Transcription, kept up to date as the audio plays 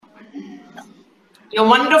your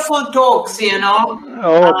wonderful talks, Oh,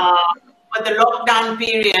 for the lockdown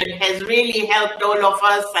period has really helped all of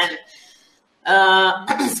us, and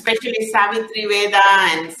especially Savitri Veda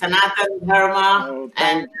and Sanatana Dharma, oh,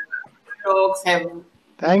 and talks have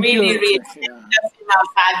thank really, you. really Yeah. helped us in our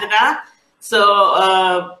sadhana. So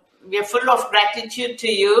we are full of gratitude to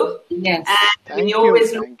you, Yes. and Thank we you,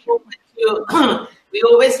 always look thank you. forward to we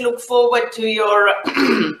always look forward to your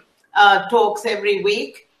talks every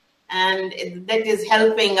week, and that is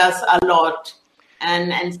helping us a lot.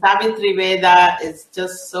 And Savitri Veda is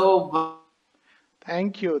just so.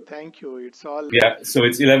 Thank you, thank you. It's all Yeah, so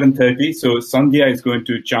it's 11:30. So Sandhya is going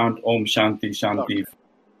to chant Om Shanti Shanti. okay.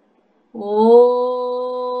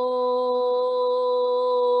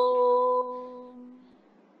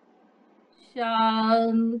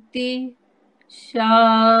 Shanti,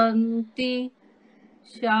 Shanti,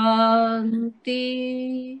 Shanti.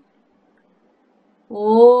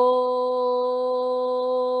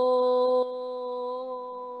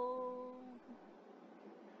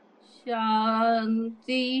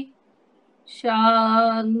 Shanti,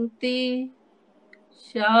 Shanti,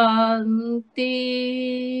 Shanti.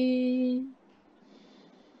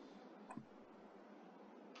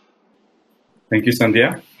 Thank you,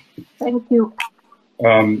 Sandhya. Thank you.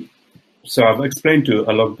 So I've explained to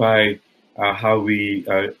Alok Bhai how we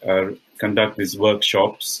conduct these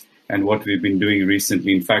workshops and what we've been doing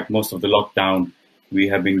recently. In fact, most of the lockdown, we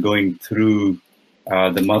have been going through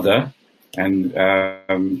the mother, and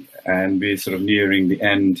we're sort of nearing the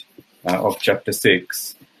end of chapter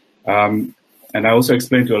 6. And I also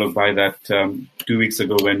explained to Alok Bhai that 2 weeks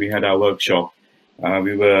ago when we had our workshop,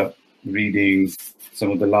 we were reading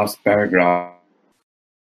some of the last paragraph.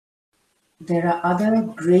 There are other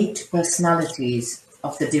great personalities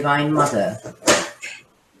of the Divine Mother,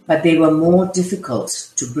 but they were more difficult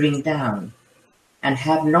to bring down and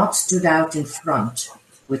have not stood out in front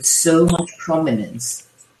with so much prominence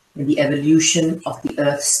in the evolution of the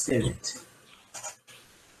Earth Spirit.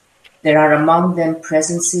 There are among them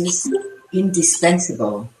presences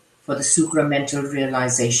indispensable for the supramental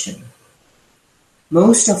realization.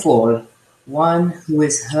 Most of all, one who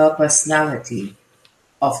is her personality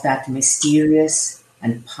of that mysterious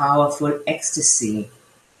and powerful ecstasy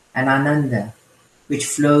and ananda which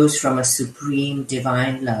flows from a supreme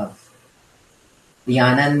divine love. The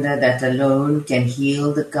ananda that alone can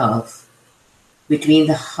heal the gulf between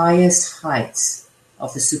the highest heights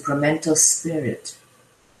of the supramental spirit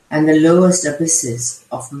and the lowest abysses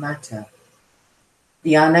of matter.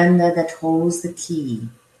 The ananda that holds the key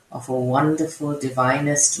of a wonderful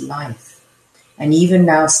divinest life, and even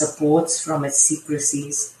now supports from its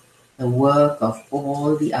secrecies the work of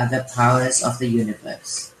all the other powers of the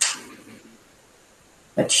universe.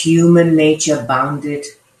 But human nature, bounded,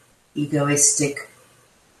 egoistic,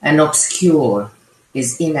 and obscure,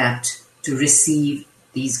 is inapt to receive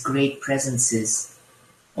these great presences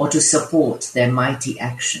or to support their mighty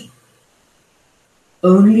action.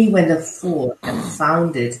 Only when the four have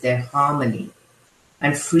founded their harmony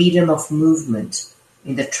and freedom of movement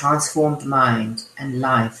in the transformed mind and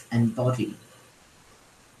life and body,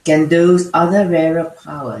 can those other rarer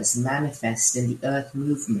powers manifest in the earth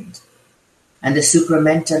movement and the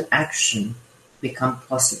supramental action become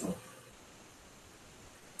possible.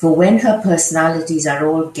 For when her personalities are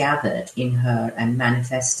all gathered in her and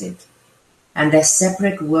manifested, and their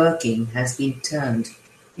separate working has been turned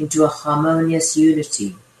into a harmonious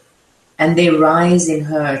unity, and they rise in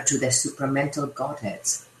her to their supramental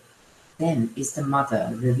godheads, then is the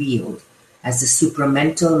Mother revealed as the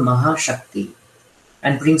supramental Mahashakti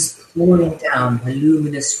and brings pouring down her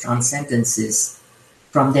luminous transcendences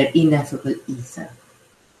from their ineffable ether.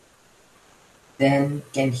 Then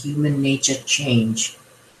can human nature change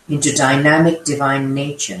into dynamic divine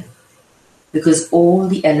nature, because all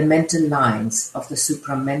the elemental lines of the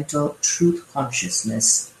supramental truth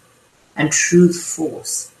consciousness and truth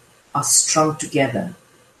force are strung together,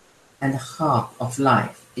 and the harp of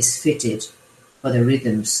life is fitted for the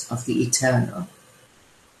rhythms of the eternal.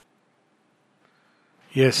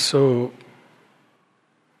 Yes, so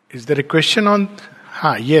is there a question on?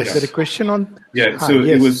 Yes, is there a question on? Yeah, so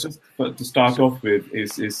yes. it was just to start off with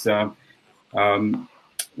is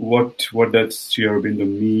what does Sri Aurobindo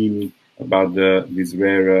mean about these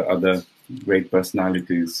rarer other great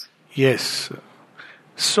personalities? Yes.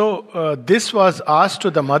 So this was asked to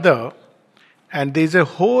the mother, and there is a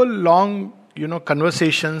whole long,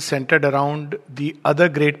 conversation centered around the other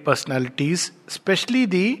great personalities, especially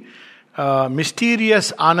the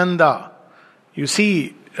mysterious Ananda. You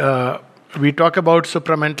see, we talk about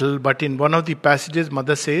supramental, but in one of the passages,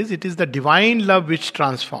 Mother says it is the divine love which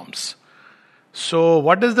transforms. So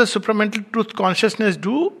what does the supramental truth consciousness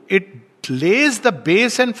do? It lays the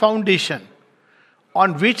base and foundation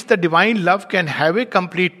on which the divine love can have a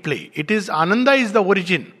complete play. It is Ananda is the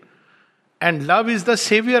origin, and love is the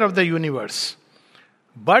savior of the universe.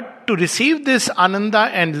 But to receive this Ananda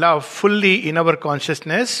and love fully in our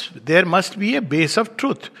consciousness, there must be a base of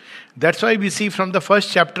truth. That's why we see from the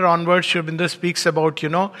first chapter onwards, Sri Aurobindo speaks about,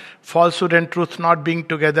 falsehood and truth not being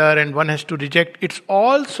together and one has to reject. It's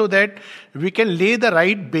all so that we can lay the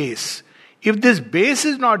right base. If this base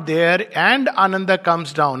is not there and Ananda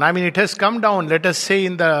comes down, it has come down, let us say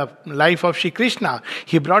in the life of Shri Krishna,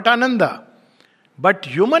 he brought Ananda. But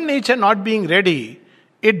human nature not being ready,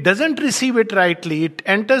 it doesn't receive it rightly. It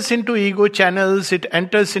enters into ego channels, it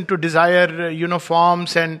enters into desire,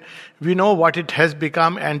 forms, and we know what it has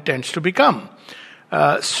become and tends to become.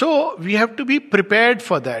 So we have to be prepared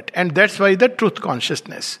for that, and that's why the truth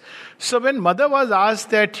consciousness. So when Mother was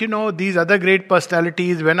asked that, these other great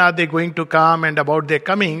personalities, when are they going to come and about their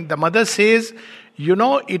coming, the Mother says,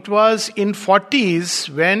 it was in 40s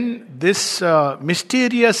when this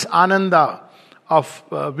mysterious Ananda, of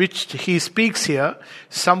which he speaks here,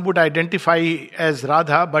 some would identify as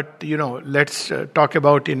Radha, but let's talk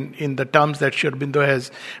about in the terms that Sri Aurobindo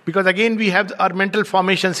has, because again we have our mental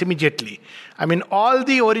formations immediately. All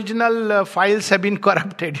the original files have been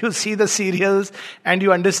corrupted. You see the serials and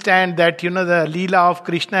you understand that the Leela of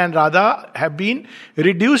Krishna and Radha have been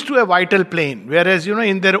reduced to a vital plane, whereas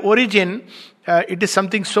in their origin it is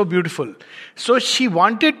something so beautiful. So she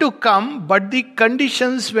wanted to come, but the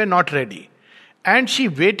conditions were not ready. And she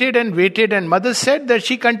waited, and Mother said that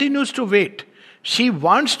she continues to wait. She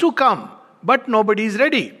wants to come, but nobody is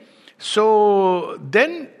ready. So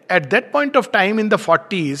then at that point of time in the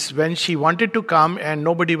 40s, when she wanted to come and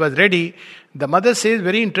nobody was ready, the Mother says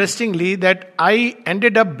very interestingly that I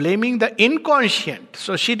ended up blaming the inconscient.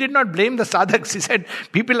 So she did not blame the sadhaks. She said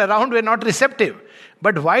people around were not receptive.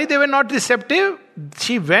 But why they were not receptive?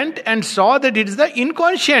 She went and saw that it is the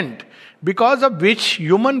inconscient, because of which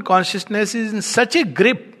human consciousness is in such a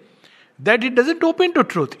grip that it doesn't open to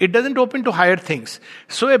truth, it doesn't open to higher things.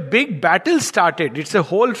 So a big battle started. It's a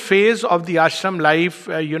whole phase of the ashram life,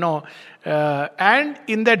 and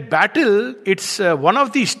in that battle, it's one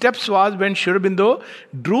of the steps was when Sri Aurobindo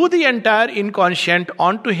drew the entire inconscient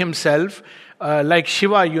onto himself, like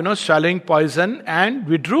Shiva, swallowing poison, and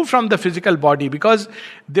withdrew from the physical body because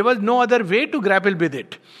there was no other way to grapple with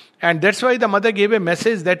it. And that's why the Mother gave a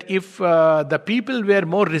message that if the people were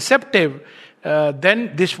more receptive,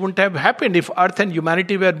 then this wouldn't have happened. If earth and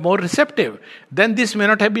humanity were more receptive, then this may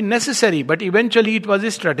not have been necessary. But eventually it was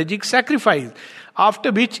a strategic sacrifice.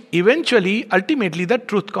 After which, ultimately, the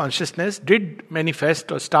truth consciousness did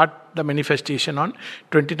manifest or start the manifestation on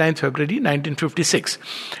 29th February 1956.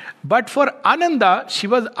 But for Ananda, she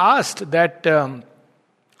was asked that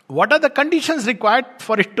what are the conditions required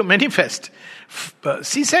for it to manifest?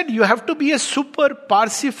 She said, you have to be a super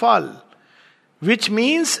Parsifal, which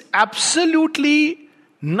means absolutely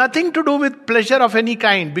nothing to do with pleasure of any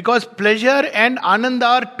kind, because pleasure and Ananda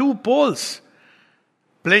are two poles.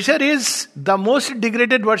 Pleasure is the most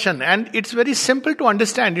degraded version, and it's very simple to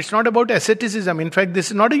understand. It's not about asceticism. In fact, this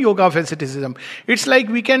is not a yoga of asceticism. It's like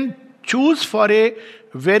we can choose for a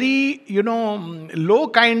very, low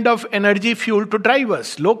kind of energy fuel to drive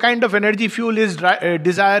us. Low kind of energy fuel is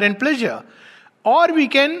desire and pleasure. Or we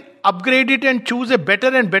can upgrade it and choose a better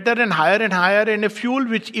and higher and a fuel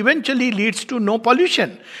which eventually leads to no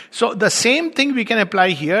pollution. So the same thing we can apply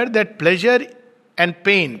here, that pleasure and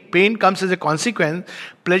pain. Pain comes as a consequence.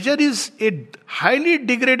 Pleasure is a highly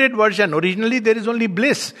degraded version. Originally there is only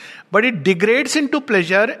bliss, but it degrades into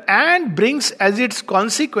pleasure and brings as its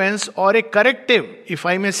consequence or a corrective, if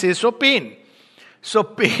I may say so, pain. So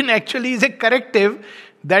pain actually is a corrective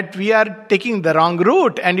that we are taking the wrong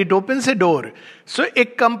route, and it opens a door. So a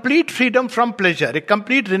complete freedom from pleasure, a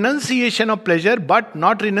complete renunciation of pleasure, but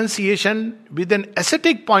not renunciation with an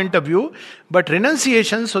ascetic point of view, but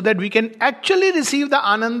renunciation so that we can actually receive the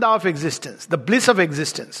ananda of existence, the bliss of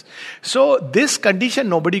existence. So this condition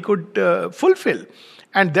nobody could fulfill.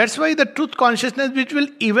 And that's why the truth consciousness, which will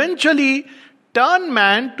eventually turn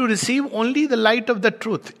man to receive only the light of the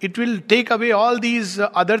truth. It will take away all these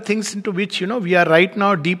other things into which, we are right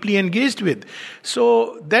now deeply engaged with.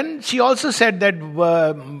 So then she also said that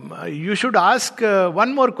you should ask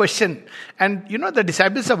one more question. And, the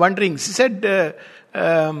disciples are wondering. She said,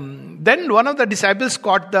 then one of the disciples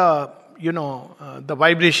caught the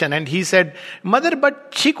vibration, and he said, Mother,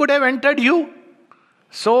 but she could have entered you.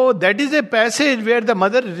 So that is a passage where the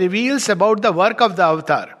Mother reveals about the work of the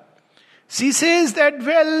avatar. She says that,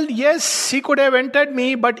 well, yes, she could have entered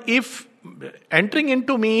me, but if entering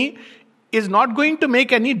into me is not going to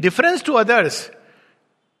make any difference to others,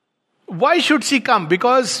 why should she come?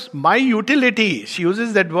 Because my utility, she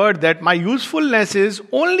uses that word, that my usefulness is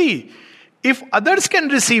only if others can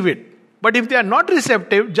receive it. But if they are not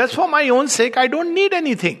receptive, just for my own sake, I don't need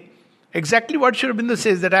anything. Exactly what Sri Aurobindo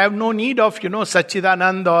says, that I have no need of,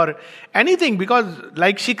 Satchidanand or anything, because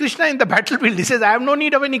like Shri Krishna in the battlefield, he says, I have no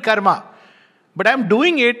need of any karma. But I am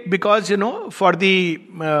doing it because, for the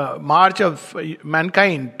march of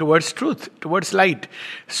mankind towards truth, towards light.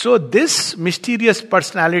 So this mysterious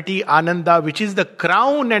personality, Ananda, which is the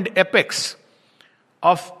crown and apex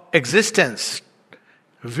of existence,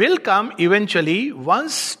 will come eventually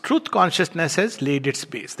once truth consciousness has laid its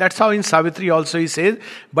base. That's how in Savitri also he says,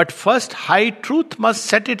 but first high truth must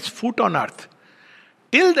set its foot on earth.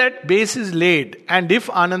 Till that base is laid, and if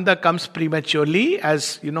Ananda comes prematurely,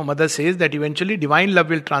 as Mother says, that eventually divine love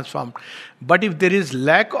will transform. But if there is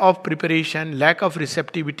lack of preparation, lack of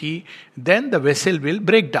receptivity, then the vessel will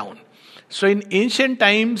break down. So in ancient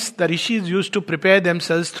times, the rishis used to prepare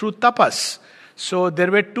themselves through tapas. So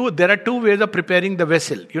there are two ways of preparing the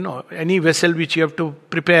vessel. Any vessel which you have to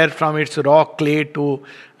prepare from its raw clay to,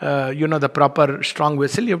 the proper strong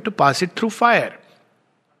vessel, you have to pass it through fire.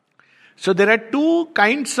 So there are two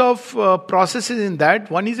kinds of processes in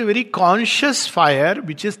that. One is a very conscious fire,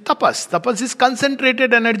 which is tapas. Tapas is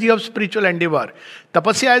concentrated energy of spiritual endeavor.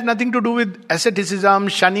 Tapasya has nothing to do with asceticism,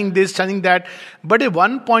 shunning this, shunning that, but a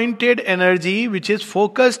one-pointed energy which is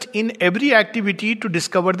focused in every activity to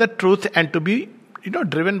discover the truth and to be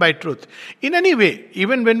driven by truth. In any way,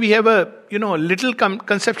 even when we have a little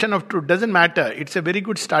conception of truth, doesn't matter. It's a very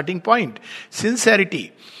good starting point.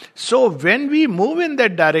 Sincerity. So when we move in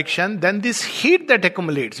that direction, then this heat that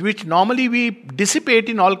accumulates, which normally we dissipate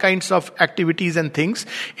in all kinds of activities and things,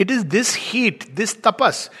 it is this heat, this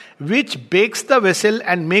tapas, which bakes the vessel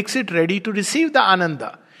and makes it ready to receive the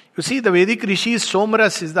Ananda. You see, the Vedic rishis,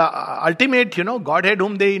 Somras is the ultimate, Godhead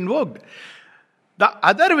whom they invoked. The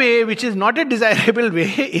other way, which is not a desirable way,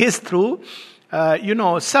 is through,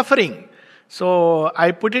 suffering. So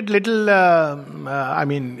I put it little,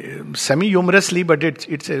 semi-humorously, but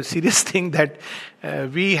it's a serious thing that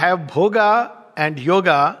we have bhoga and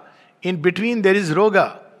yoga. In between there is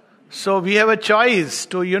roga. So we have a choice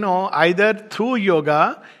to, either through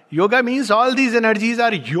yoga. Yoga means all these energies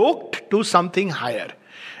are yoked to something higher.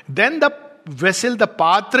 Then the vessel, the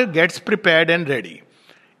patra gets prepared and ready.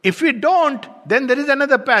 If we don't, then there is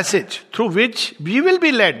another passage through which we will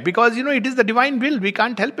be led, because it is the divine will, we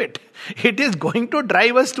can't help it. It is going to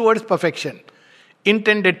drive us towards perfection,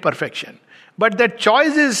 intended perfection. But that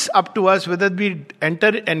choice is up to us whether we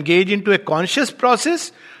engage into a conscious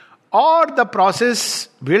process, or the process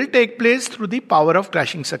will take place through the power of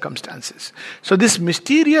clashing circumstances. So this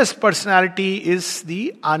mysterious personality is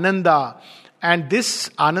the Ananda, and this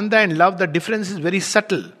Ananda and love, the difference is very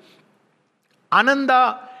subtle.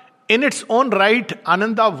 Ananda, in its own right,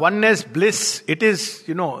 Ananda, oneness, bliss, it is,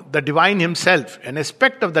 the divine himself, an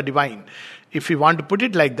aspect of the divine, if we want to put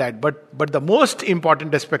it like that, but the most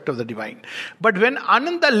important aspect of the divine. But when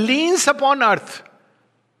Ananda leans upon earth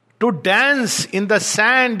to dance in the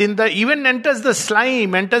sand, even enters the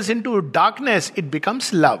slime, enters into darkness, it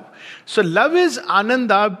becomes love. So love is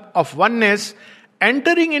Ananda of oneness,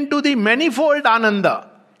 entering into the manifold Ananda.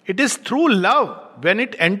 It is through love. When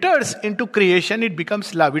it enters into creation, it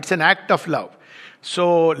becomes love. It's an act of love.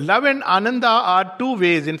 So love and Ananda are two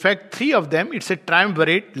ways. In fact, three of them. It's a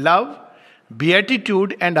triumvirate. Love,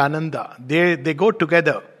 beatitude and Ananda. They go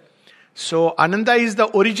together. So Ananda is the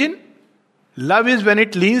origin. Love is when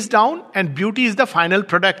it leans down, and beauty is the final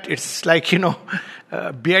product. It's like,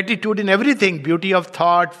 beatitude in everything. Beauty of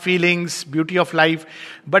thought, feelings, beauty of life.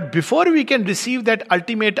 But before we can receive that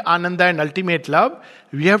ultimate Ananda and ultimate love,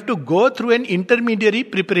 we have to go through an intermediary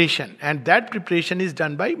preparation. And that preparation is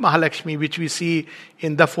done by Mahalakshmi, which we see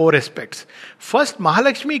in the four aspects. First,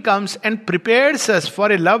 Mahalakshmi comes and prepares us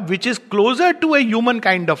for a love which is closer to a human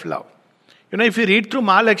kind of love. If you read through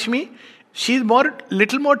Mahalakshmi, she's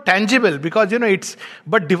little more tangible, because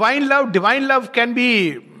but divine love can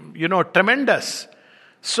be tremendous.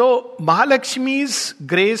 So Mahalakshmi's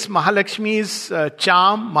grace, Mahalakshmi's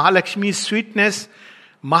charm, Mahalakshmi's sweetness,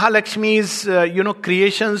 Mahalakshmi's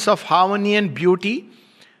creations of harmony and beauty,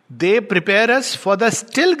 they prepare us for the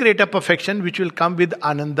still greater perfection which will come with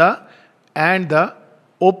Ananda and the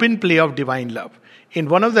open play of divine love. In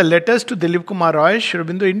one of the letters to Dilip Kumar Roy, Sri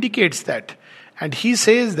Aurobindo indicates that. And he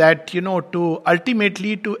says that, to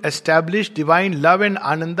ultimately to establish divine love and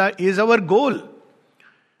Ananda is our goal.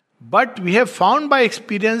 But we have found by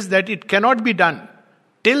experience that it cannot be done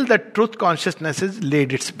till the truth consciousness has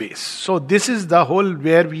laid its base. So this is the whole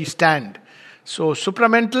where we stand. So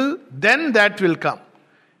supramental, then that will come.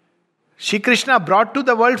 Shri Krishna brought to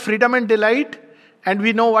the world freedom and delight, and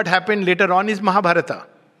we know what happened later on is Mahabharata.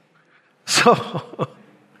 So,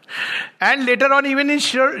 and later on, even in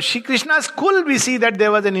Shri Krishna's school, we see that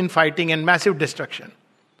there was an infighting and massive destruction.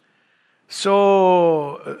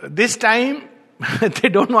 So, this time, they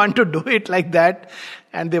don't want to do it like that,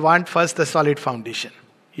 and they want first the solid foundation.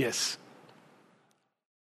 Yes.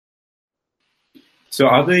 So,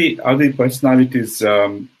 are the personalities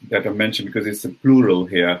that are mentioned, because it's a plural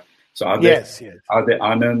here? So, are they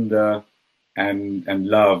Ananda and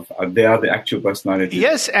love? They are the actual personalities.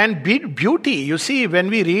 Yes, and beauty. You see, when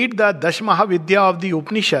we read the Dashmahavidya of the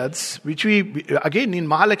Upanishads, which we, again, in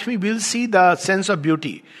Mahalakshmi, we'll see the sense of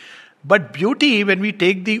beauty. But beauty, when we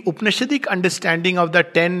take the Upanishadic understanding of the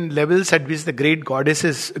 10 levels at which the great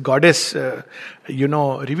goddess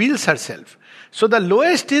reveals herself. So the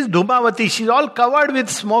lowest is Dhumavati. She's all covered with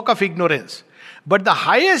smoke of ignorance. But the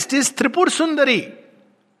highest is Tripur Sundari.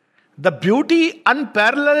 The beauty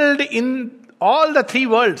unparalleled in all the three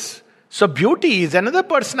worlds. So beauty is another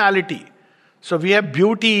personality. So we have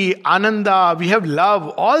beauty, Ananda, we have love.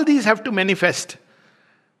 All these have to manifest.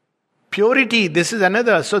 Purity, this is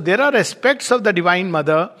another. So there are aspects of the Divine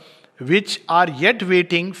Mother which are yet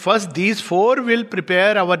waiting. First, these four will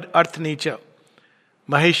prepare our earth nature.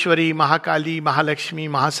 Maheshwari, Mahakali, Mahalakshmi,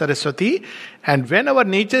 Mahasaraswati. And when our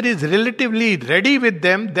nature is relatively ready with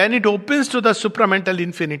them, then it opens to the supramental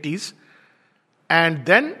infinities. And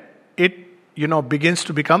then it, begins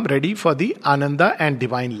to become ready for the Ananda and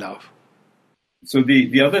divine love. So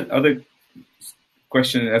the other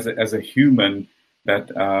question as a human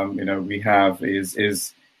that we have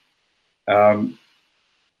is are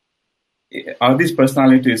these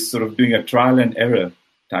personalities sort of doing a trial and error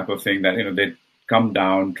type of thing, that they come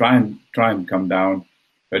down, try and come down,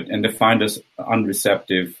 and they find us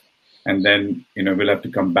unreceptive, and then we'll have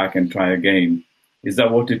to come back and try again. Is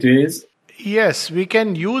that what it is? Yes, we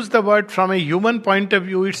can use the word from a human point of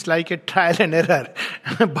view. It's like a trial and error.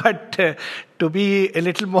 But to be a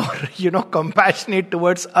little more, compassionate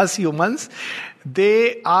towards us humans,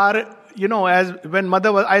 they are, as when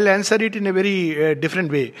Mother was, I'll answer it in a very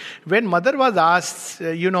different way. When Mother was asked,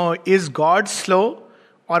 is God slow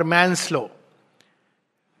or man slow?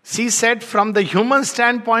 She said, from the human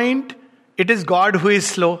standpoint, it is God who is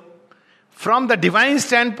slow. From the divine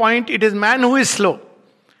standpoint, it is man who is slow.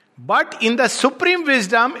 But in the supreme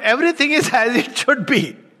wisdom, everything is as it should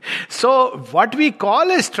be. So what we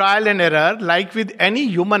call as trial and error, like with any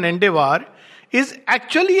human endeavor, is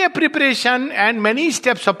actually a preparation and many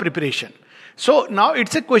steps of preparation. So now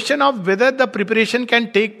it's a question of whether the preparation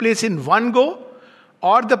can take place in one go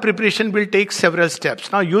or the preparation will take several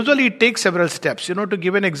steps. Now usually it takes several steps. To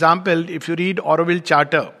give an example, if you read Auroville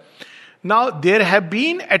Charter, now there have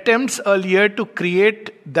been attempts earlier to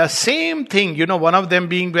create the same thing, one of them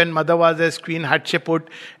being when Mother was as Queen Hatshepsut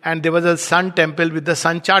and there was a sun temple with the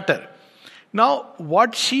sun charter. Now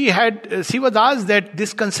what she was asked that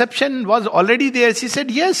this conception was already there. She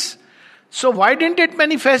said yes. So why didn't it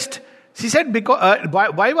manifest? She said, because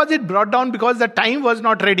why was it brought down? Because the time was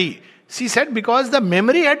not ready. She said because the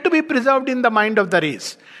memory had to be preserved in the mind of the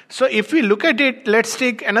race. So if we look at it, let's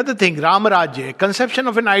take another thing, Ramarajya, conception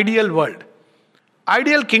of an ideal world,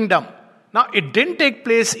 ideal kingdom. Now it didn't take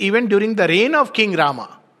place even during the reign of King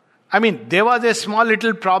Rama. I mean, there was a small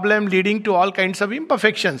little problem leading to all kinds of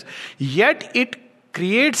imperfections. Yet it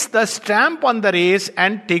creates the stamp on the race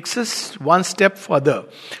and takes us one step further.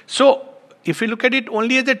 So if we look at it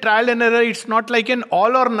only as a trial and error, it's not like an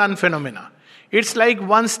all or none phenomena. It's like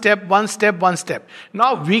one step, one step, one step.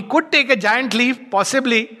 Now, we could take a giant leap,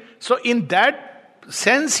 possibly. So, in that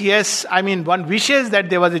sense, yes, one wishes that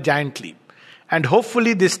there was a giant leap. And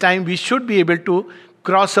hopefully this time we should be able to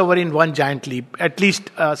cross over in one giant leap, at least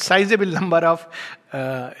a sizable number of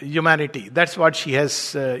humanity. That's what she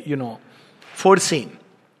has, foreseen.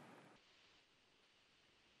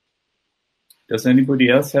 Does anybody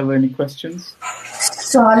else have any questions?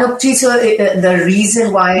 So, Alokji, the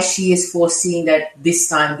reason why she is foreseeing that this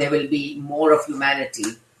time there will be more of humanity,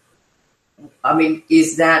 what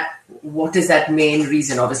is that main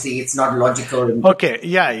reason? Obviously, it's not logical. Okay,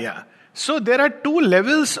 yeah. So, there are two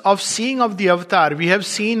levels of seeing of the avatar. We have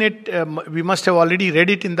seen it, we must have already read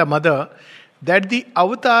it in the Mother, that the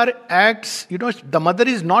avatar acts, the Mother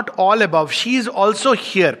is not all above. She is also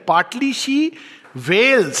here. Partly she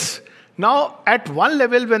veils. Now, at one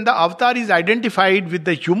level, when the avatar is identified with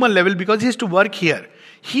the human level, because he has to work here,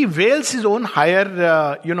 he veils his own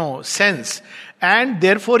higher, sense. And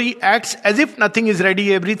therefore, he acts as if nothing is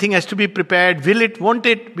ready, everything has to be prepared. Will it, won't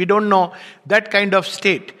it? We don't know. That kind of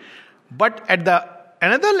state. But at the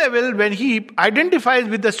another level, when he identifies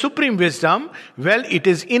with the supreme wisdom, well, it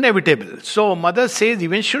is inevitable. So mother says,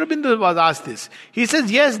 even Sri Aurobindo was asked this. He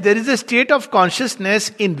says, yes, there is a state of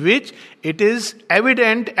consciousness in which it is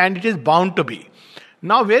evident and it is bound to be.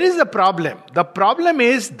 Now, where is the problem? The problem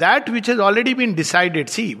is that which has already been decided.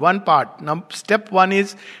 See, one part. Now, step one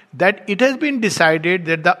is that it has been decided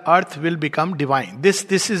that the earth will become divine.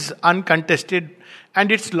 This is uncontested,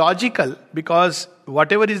 and it's logical, because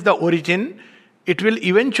whatever is the origin, it will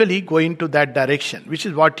eventually go into that direction, which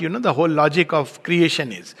is what, the whole logic of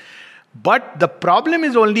creation is. But the problem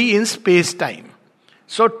is only in space-time.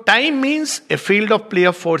 So time means a field of play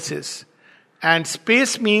of forces. And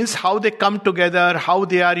space means how they come together, how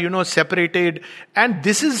they are, separated. And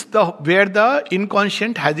this is where the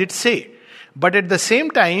inconscient has its say. But at the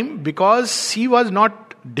same time, because she was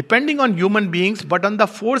not depending on human beings, but on the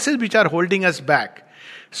forces which are holding us back.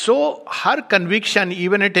 So her conviction,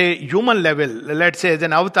 even at a human level, let's say as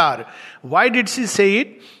an avatar, why did she say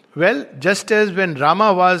it? Well, just as when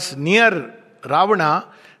Rama was near Ravana,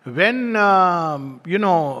 when, Kumbhakarna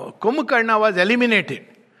was eliminated.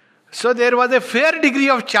 So there was a fair degree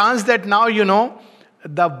of chance that now,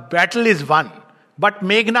 the battle is won. But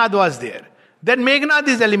Meghnad was there. Then Meghnad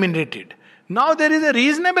is eliminated. Now there is a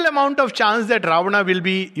reasonable amount of chance that Ravana will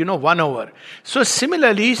be, won over. So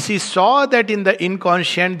similarly, she saw that in the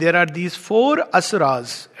inconscient there are these 4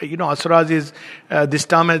 asuras. Asuras is, this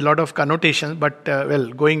term has a lot of connotations, but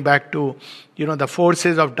going back to, the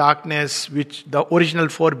forces of darkness, which the original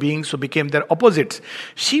 4 beings who became their opposites.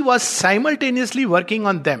 She was simultaneously working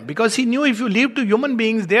on them, because she knew if you leave to human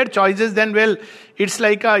beings their choices, then it's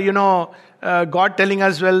like God telling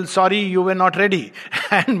us, well, sorry, you were not ready.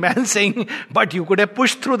 And man saying, but you could have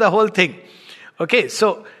pushed through the whole thing. Okay,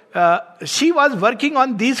 so she was working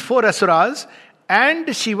on these 4 asuras,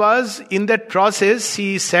 and she was in that process,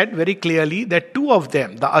 she said very clearly that 2 of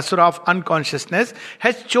them, the asura of unconsciousness,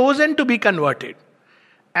 has chosen to be converted.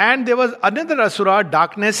 And there was another asura,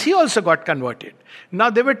 darkness, he also got converted. Now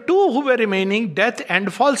there were 2 who were remaining, death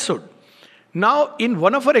and falsehood. Now, in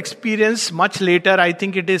one of her experience, much later, I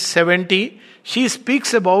think it is 70, she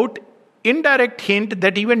speaks about indirect hint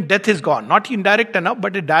that even death is gone. Not indirect enough,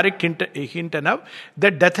 but a direct hint enough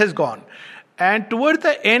that death has gone. And toward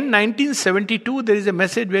the end, 1972, there is a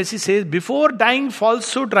message where she says, before dying,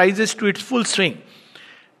 falsehood rises to its full swing.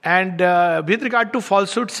 And with regard to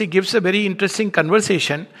falsehood, she gives a very interesting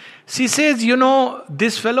conversation. She says,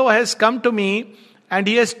 this fellow has come to me and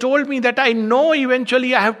he has told me that I know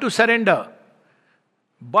eventually I have to surrender.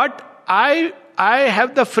 But I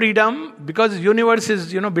have the freedom, because the universe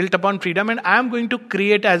is, built upon freedom, and I am going to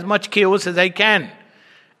create as much chaos as I can.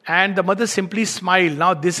 And the mother simply smiled.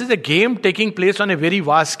 Now, this is a game taking place on a very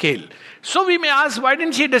vast scale. So we may ask, why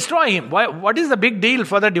didn't she destroy him? What is the big deal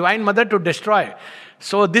for the Divine Mother to destroy?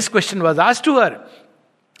 So this question was asked to her.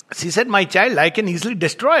 She said, my child, I can easily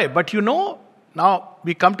destroy. But now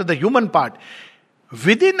we come to the human part.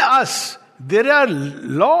 Within us, there are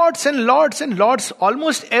lots and lots and lots,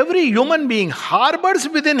 almost every human being harbors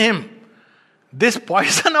within him this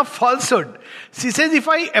poison of falsehood. She says, if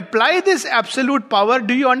I apply this absolute power,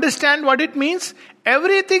 do you understand what it means?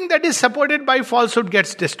 Everything that is supported by falsehood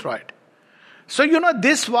gets destroyed. So,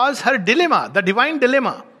 this was her dilemma, the divine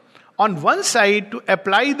dilemma. On one side, to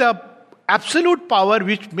apply the absolute power,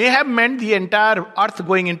 which may have meant the entire earth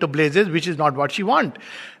going into blazes, which is not what she wants.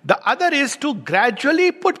 The other is to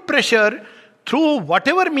gradually put pressure through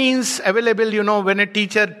whatever means available. When a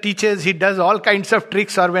teacher teaches, he does all kinds of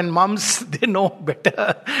tricks, or when moms, they know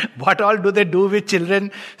better what all do they do with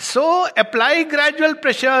children. So apply gradual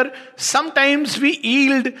pressure. Sometimes we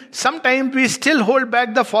yield, sometimes we still hold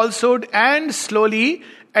back the falsehood, and slowly,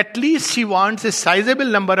 at least she wants a sizable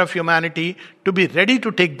number of humanity to be ready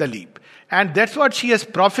to take the leap. And that's what she has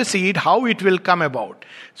prophesied, how it will come about.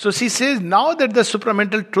 So she says, now that the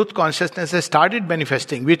supramental truth consciousness has started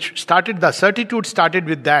manifesting, the certitude started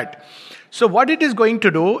with that. So what it is going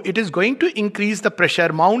to do, it is going to increase the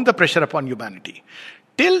pressure, mount the pressure upon humanity.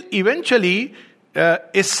 Till eventually,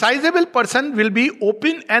 a sizable person will be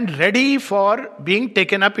open and ready for being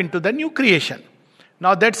taken up into the new creation.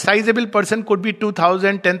 Now that sizable person could be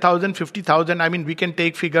 2,000, 10,000, 50,000. I mean, we can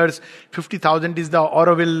take figures. 50,000 is the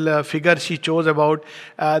Auroville figure she chose about.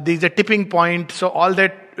 There is a tipping point. So all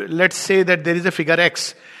that, let's say that there is a figure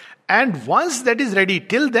X. And once that is ready,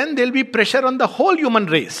 till then there will be pressure on the whole human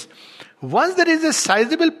race. Once there is a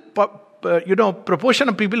sizable proportion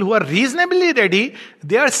of people who are reasonably ready,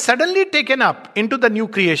 they are suddenly taken up into the new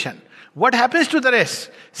creation. What happens to the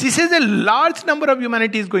rest? She says a large number of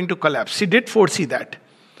humanity is going to collapse. She did foresee that.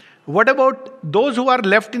 What about those who are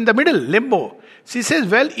left in the middle, limbo? She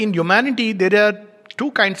says, well, in humanity there are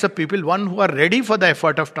two kinds of people. One who are ready for the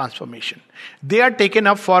effort of transformation. They are taken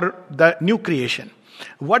up for the new creation.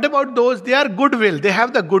 What about those? They are goodwill. They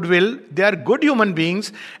have the goodwill. They are good human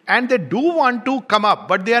beings and they do want to come up,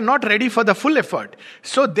 but they are not ready for the full effort.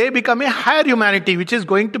 So they become a higher humanity, which is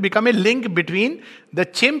going to become a link between the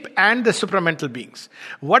chimp and the supramental beings.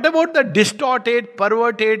 What about the distorted,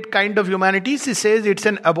 perverted kind of humanity? She says it's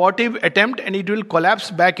an abortive attempt and it will collapse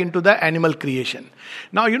back into the animal creation.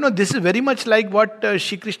 Now, this is very much like what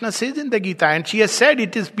Shri Krishna says in the Gita, and she has said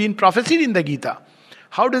it has been prophesied in the Gita.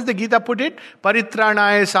 How does the Gita put it?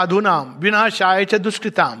 Paritranaye sadhunam, vinashaya cha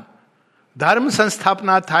duskritam, dharma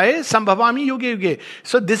sansthapanathaye sambhavami yuge yuge.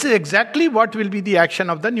 So this is exactly what will be the action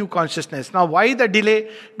of the new consciousness. Now why the delay?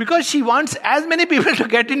 Because she wants as many people to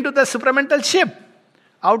get into the supramental ship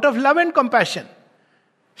out of love and compassion.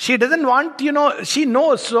 She doesn't want, she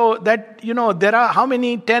knows so that, there are how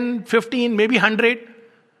many, 10, 15, maybe 100.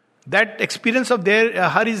 That experience of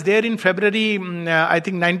her is there in February, I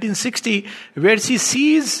think 1960, where she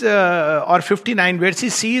sees, or 59, where she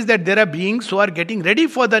sees that there are beings who are getting ready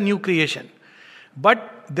for the new creation.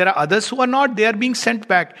 But there are others who are not, they are being sent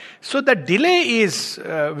back. So the delay is,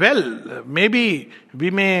 maybe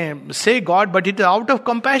we may say God, but it is out of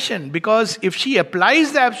compassion. Because if she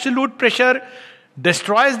applies the absolute pressure,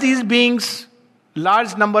 destroys these beings,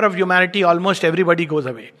 large number of humanity, almost everybody goes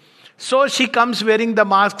away. So she comes wearing the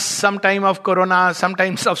masks, sometime of corona,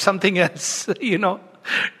 sometimes of something else,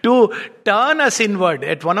 to turn us inward.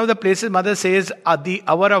 At one of the places, Mother says, at the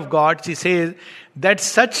hour of God, she says that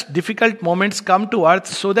such difficult moments come to earth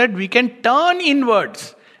so that we can turn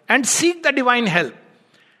inwards and seek the divine help.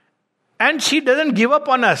 And she doesn't give up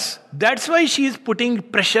on us. That's why she is putting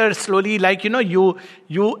pressure slowly, like, you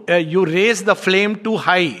raise the flame too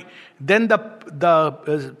high. Then the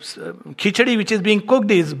khichdi which is being cooked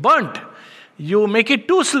is burnt. You make it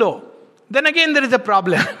too slow. Then again there is a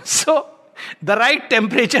problem. So the right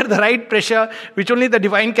temperature, the right pressure, which only the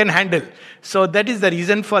divine can handle. So that is the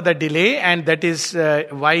reason for the delay, and that is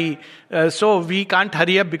why. So we can't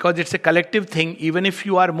hurry up because it's a collective thing. Even if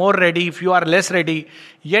you are more ready, if you are less ready,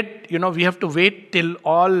 yet we have to wait till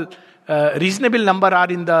all reasonable number are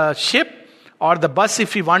in the ship or the bus,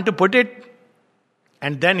 if we want to put it.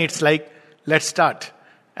 And then it's like, let's start.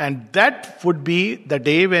 And that would be the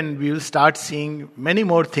day when we will start seeing many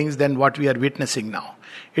more things than what we are witnessing now.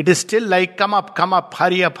 It is still like, come up,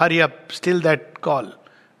 hurry up, still that call,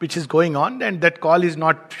 which is going on. And that call is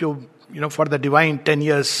not, for the divine 10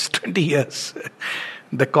 years, 20 years.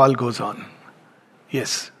 The call goes on.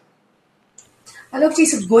 Yes. Alokji,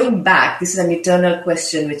 so going back, this is an eternal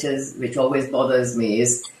question which always bothers me,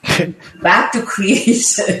 is back to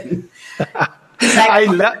creation. I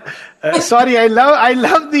love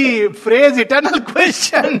the phrase eternal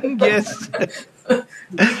question. Yes. Because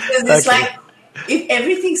it's like, if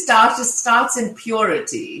everything starts in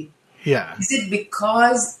purity, is it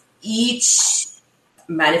because each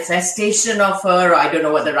manifestation of her, I don't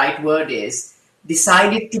know what the right word is,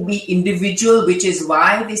 decided to be individual, which is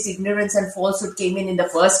why this ignorance and falsehood came in the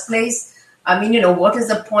first place? I mean, what is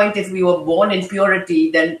the point if we were born in purity?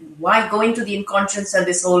 Then why go into the inconscience and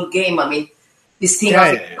this whole game? I mean, this thing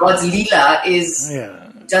of God's Leela is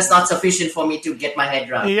just not sufficient for me to get my head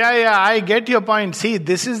around. I get your point. See,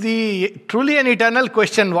 this is truly an eternal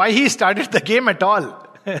question. Why he started the game at all?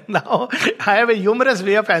 Now, I have a humorous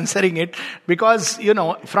way of answering it. Because,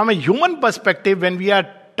 from a human perspective, when we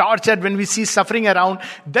are tortured, when we see suffering around,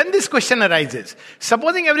 then this question arises.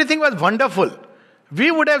 Supposing everything was wonderful, we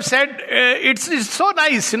would have said, it's so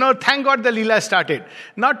nice, thank God the Leela started.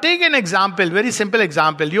 Now take an example, very simple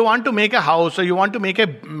example. You want to make a house or you want to make a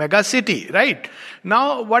mega city, right?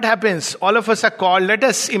 Now what happens? All of us are called, let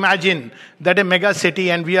us imagine that a mega city,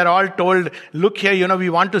 and we are all told, look here, we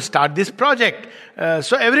want to start this project.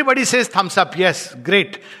 So everybody says thumbs up, yes,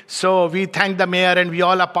 great. So we thank the mayor and we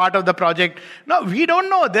all are part of the project. Now we don't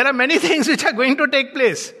know, there are many things which are going to take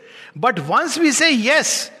place. But once we say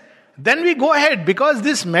yes, then we go ahead, because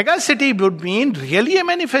this mega city would mean really a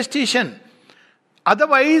manifestation.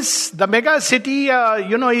 Otherwise, the mega city,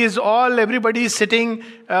 is all, everybody is sitting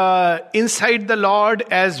inside the Lord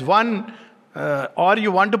as one. Or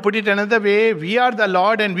you want to put it another way, we are the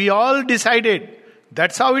Lord and we all decided.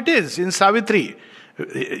 That's how it is in Savitri.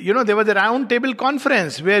 There was a round table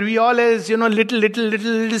conference where we all as,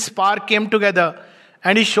 little spark came together.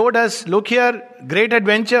 And he showed us, look here, great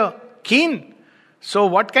adventure, keen. So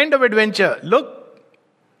what kind of adventure? Look,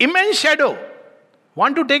 immense shadow.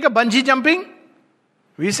 Want to take a bungee jumping?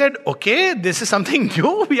 We said, okay, this is something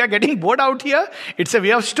new. We are getting bored out here. It's a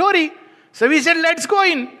way of story. So we said, let's go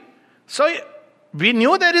in. So we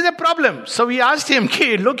knew there is a problem. So we asked him,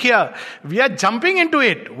 "Okay, look here, we are jumping into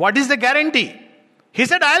it. What is the guarantee?" He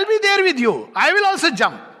said, "I'll be there with you. I will also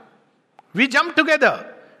jump." We jumped together.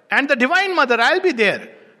 And the Divine Mother, I'll be there.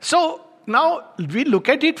 So now we look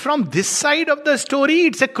at it from this side of the story,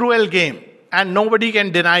 it's a cruel game. And nobody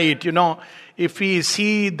can deny it, if we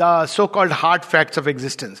see the so-called hard facts of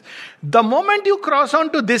existence. The moment you cross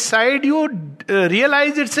onto this side, you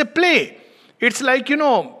realize it's a play. It's like,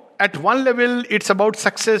 at one level, it's about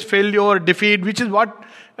success, failure, defeat, which is what,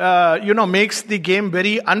 makes the game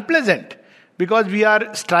very unpleasant. Because we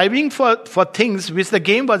are striving for things which the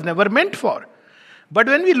game was never meant for. But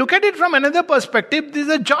when we look at it from another perspective, this is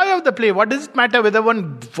the joy of the play. What does it matter whether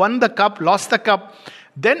one won the cup, lost the cup?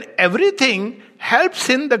 Then everything helps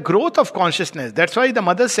in the growth of consciousness. That's why the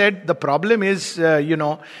mother said the problem is,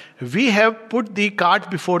 we have put the cart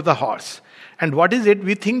before the horse. And what is it?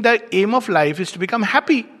 We think the aim of life is to become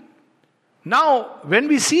happy. Now, when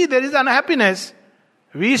we see there is unhappiness,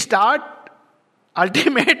 we start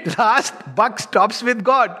ultimate last buck stops with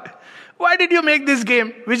God. Why did you make this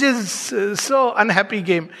game, which is so unhappy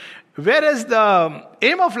game? Whereas the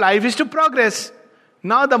aim of life is to progress.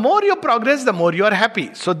 Now the more you progress, the more you are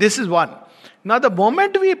happy. So this is one. Now the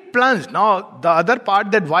moment we plunge, now the other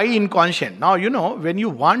part, that why inconscient? Now when you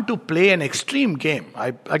want to play an extreme game,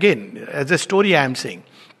 again, as a story I am saying,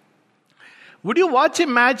 would you watch a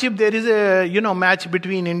match if there is a match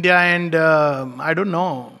between India and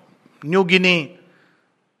New Guinea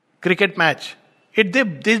cricket match?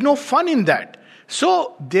 There's no fun in that.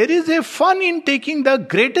 So there is a fun in taking the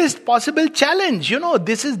greatest possible challenge.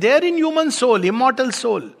 This is there in human soul, immortal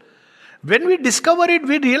soul. When we discover it,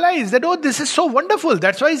 we realize that, this is so wonderful.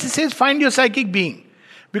 That's why it says, find your psychic being.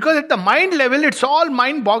 Because at the mind level, it's all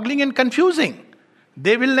mind-boggling and confusing.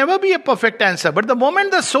 There will never be a perfect answer. But the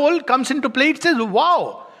moment the soul comes into play, it says,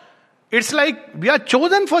 wow. It's like we are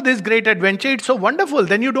chosen for this great adventure. It's so wonderful.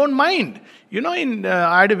 Then you don't mind.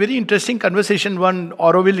 I had a very interesting conversation, one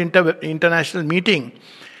Auroville international meeting.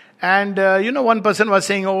 And, one person was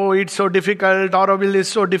saying, it's so difficult. Auroville is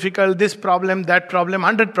so difficult. This problem, that problem,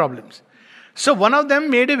 100 problems. So one of them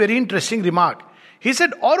made a very interesting remark. He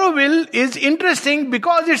said, Auroville is interesting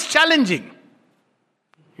because it's challenging.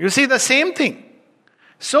 You see the same thing.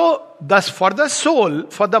 So, thus for the soul,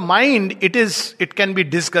 for the mind, it can be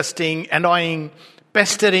disgusting, annoying,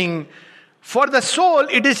 pestering. For the soul,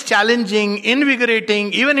 it is challenging,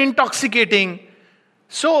 invigorating, even intoxicating.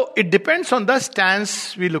 So, it depends on the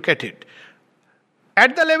stance we look at it.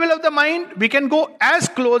 At the level of the mind, we can go as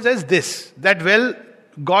close as this. That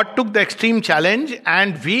God took the extreme challenge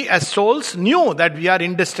and we as souls knew that we are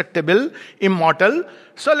indestructible, immortal.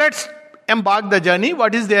 So, let's embark the journey.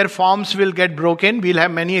 What is there? Forms will get broken. We'll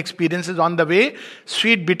have many experiences on the way.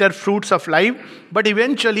 Sweet, bitter fruits of life. But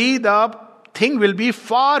eventually the thing will be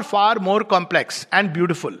far, far more complex and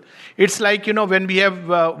beautiful. It's like, when we have,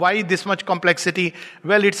 why this much complexity?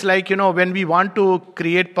 Well, it's like, when we want to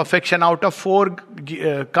create perfection out of 4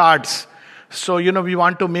 cards. So, we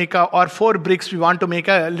want to make or 4 bricks, we want to make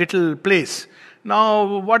a little place.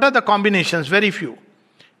 Now, what are the combinations? Very few.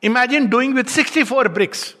 Imagine doing with 64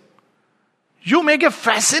 bricks. You make a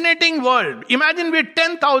fascinating world. Imagine with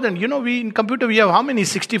 10,000. We in computer we have how many?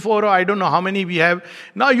 64 or I don't know how many we have.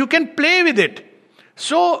 Now you can play with it.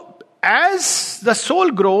 So as the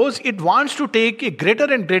soul grows, it wants to take a greater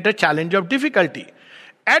and greater challenge of difficulty.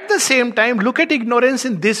 At the same time, look at ignorance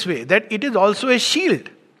in this way, that it is also a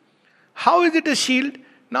shield. How is it a shield?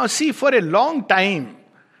 Now see, for a long time,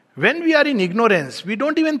 when we are in ignorance, we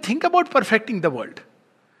don't even think about perfecting the world.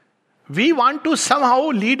 We want to somehow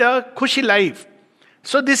lead a cushy life.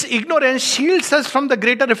 So this ignorance shields us from the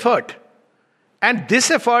greater effort. And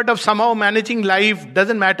this effort of somehow managing life,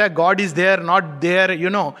 doesn't matter, God is there, not there,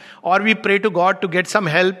 or we pray to God to get some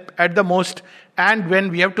help at the most. And when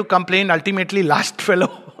we have to complain, ultimately last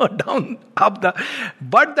fellow down, up the...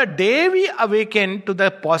 But the day we awaken to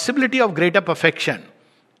the possibility of greater perfection,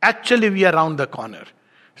 actually we are around the corner.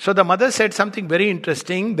 So the mother said something very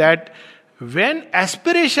interesting, that when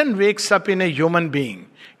aspiration wakes up in a human being,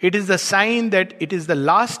 it is the sign that it is the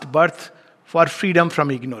last birth for freedom from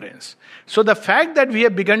ignorance. So the fact that we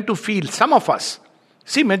have begun to feel, some of us,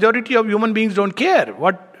 see, majority of human beings don't care.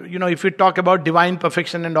 If we talk about divine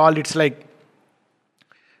perfection and all, it's like,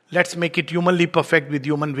 let's make it humanly perfect with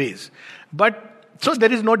human ways. But, so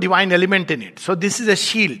there is no divine element in it. So this is a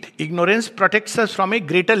shield. Ignorance protects us from a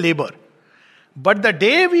greater labor. But the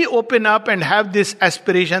day we open up and have this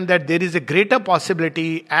aspiration that there is a greater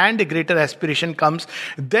possibility and a greater aspiration comes,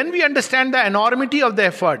 then we understand the enormity of the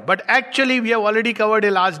effort. But actually we have already covered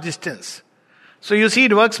a large distance. So you see,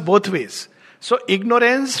 it works both ways. So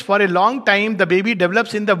ignorance, for a long time, the baby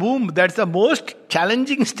develops in the womb. That's the most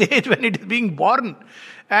challenging stage when it is being born.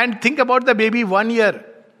 And think about the baby 1 year.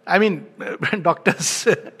 I mean, doctors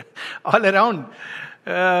all around.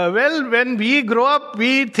 Well, when we grow up,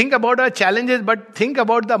 we think about our challenges, but think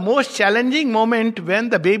about the most challenging moment when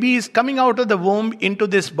the baby is coming out of the womb into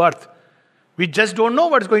this birth. We just don't know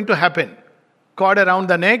what's going to happen. Cord around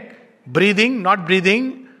the neck, breathing, not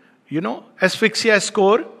breathing, asphyxia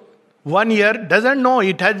score. 1 year, doesn't know,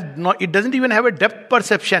 it doesn't even have a depth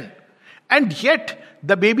perception. And yet,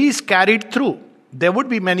 the baby is carried through. There would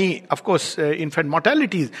be many, of course, infant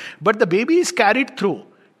mortalities, but the baby is carried through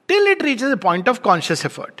till it reaches a point of conscious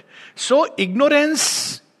effort. So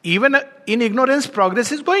ignorance, even in ignorance,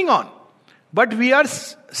 progress is going on. But we are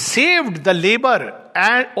saved the labor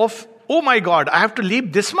of, oh my God, I have to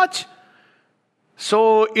leap this much.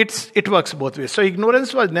 So it works both ways. So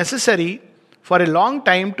ignorance was necessary for a long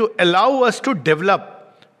time to allow us to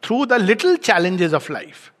develop through the little challenges of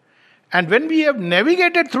life. And when we have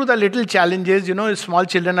navigated through the little challenges, small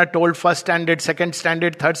children are told first standard, second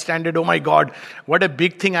standard, third standard, oh my God, what a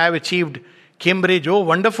big thing I have achieved. Cambridge, oh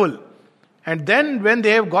wonderful. And then when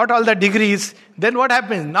they have got all the degrees, then what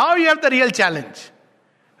happens? Now you have the real challenge.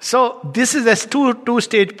 So this is a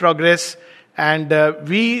two-stage progress. And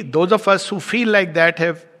those of us who feel like that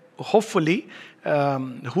have hopefully,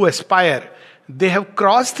 who aspire, they have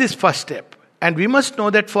crossed this first step. And we must know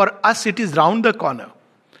that for us it is round the corner.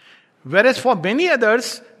 Whereas for many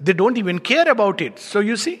others, they don't even care about it. So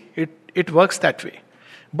you see, it works that way.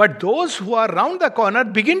 But those who are round the corner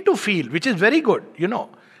begin to feel, which is very good,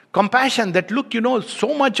 compassion that look,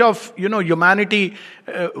 so much of, humanity,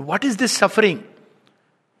 what is this suffering?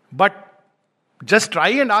 But just try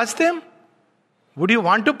and ask them, would you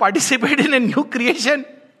want to participate in a new creation?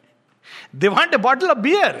 They want a bottle of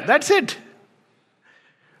beer, that's it.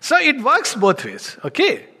 So it works both ways,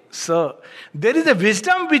 okay? So there is a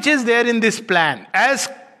wisdom which is there in this plan, as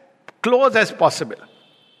close as possible.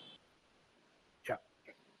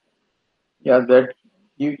 Yeah, that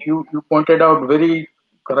you pointed out very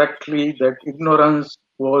correctly that ignorance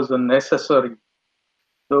was necessary.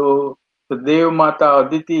 So the Dev Mata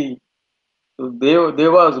Aditi, so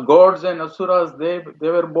Devas, gods and Asuras, they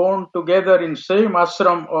were born together in same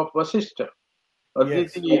ashram of Vasishtha.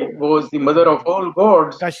 Aditi was the mother of all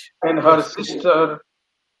gods, and her sister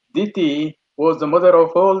Diti was the mother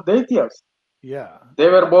of all Daityas. Yeah. They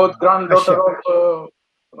were both granddaughter of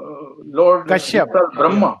Lord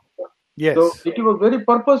Brahma. Yes. So it was very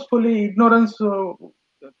purposefully ignorance.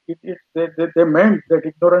 They meant that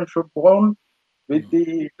ignorance should go on with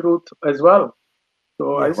the truth as well.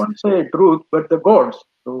 So yes. I won't say truth, but the gods.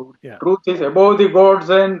 So truth is above the gods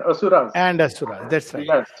and asuras. That's right.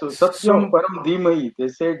 Yes. So Satyam Param Dhimai. They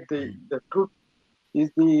said the truth is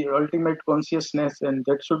the ultimate consciousness, and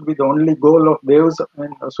that should be the only goal of devas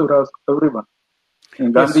and asuras, everyone.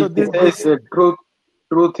 And Gandhi says that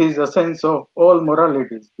truth is the essence of all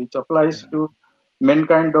moralities, which applies to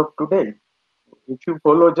mankind of today. If you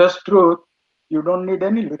follow just truth, you don't need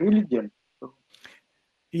any religion. So,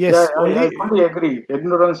 yes, I fully agree.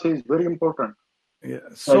 Ignorance is very important. Yeah.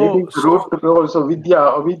 So root also vidya,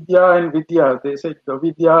 avidya and vidya. They say the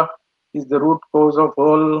vidya is the root cause of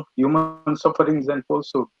all human sufferings and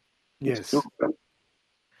falsehood. Yes.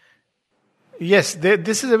 Yes,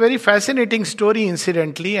 this is a very fascinating story,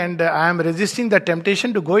 incidentally, and I am resisting the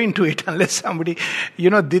temptation to go into it unless somebody,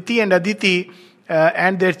 Diti and Aditi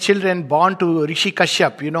and their children born to Rishi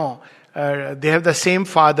Kashyap, they have the same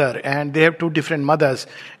father and they have two different mothers.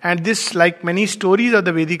 And this, like many stories of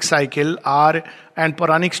the Vedic cycle and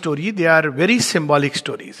Puranic story, they are very symbolic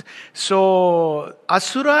stories. So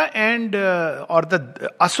Asura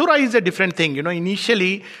Asura is a different thing.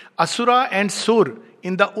 Initially Asura and Sur,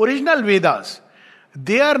 in the original Vedas,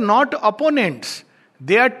 they are not opponents.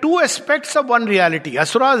 They are two aspects of one reality.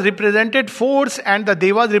 Asuras represented force and the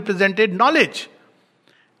Devas represented knowledge.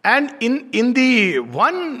 And in the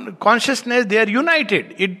one consciousness, they are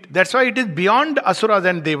united. That's why it is beyond Asuras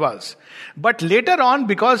and Devas. But later on,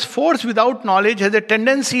 because force without knowledge has a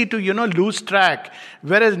tendency to, lose track,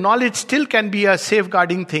 whereas knowledge still can be a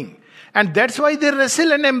safeguarding thing. And that's why they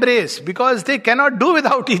wrestle and embrace, because they cannot do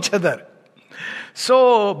without each other.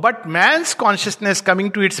 So, but man's consciousness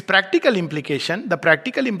coming to its practical implication, the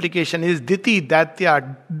practical implication is Diti,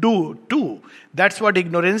 Datya, do, too. That's what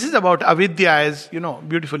ignorance is about. Avidya is,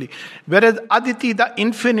 beautifully. Whereas Aditi, the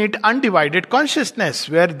infinite, undivided consciousness,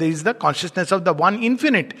 where there is the consciousness of the one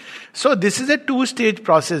infinite. So this is a two-stage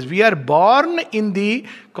process. We are born in the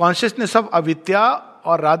consciousness of Avidya,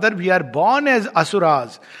 or rather we are born as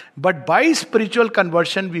asuras, but by spiritual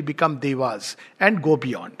conversion we become devas and go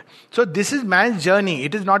beyond. So this is man's journey.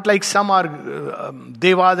 It is not like some are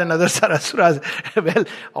devas and others are asuras. Well,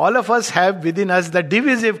 all of us have within us the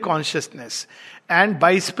divisive consciousness. And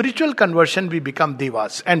by spiritual conversion, we become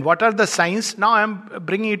devas. And what are the signs? Now I am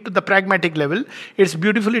bringing it to the pragmatic level. It's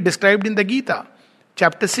beautifully described in the Gita,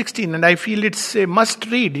 chapter 16. And I feel it's a must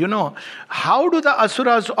read. How do the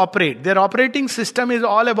asuras operate? Their operating system is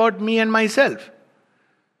all about me and myself.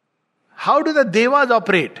 How do the devas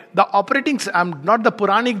operate? The operating, not the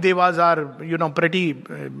Puranic devas are, pretty,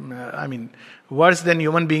 worse than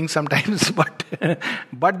human beings sometimes.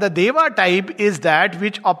 But the deva type is that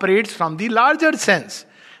which operates from the larger sense.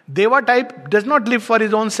 Deva type does not live for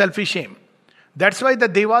his own selfish aim. That's why the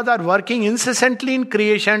devas are working incessantly in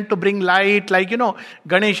creation to bring light, like,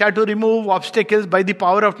 Ganesha to remove obstacles by the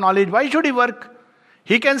power of knowledge. Why should he work?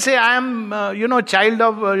 He can say, I am, child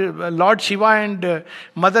of Lord Shiva and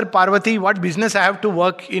Mother Parvati. What business I have to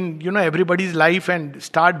work in, everybody's life and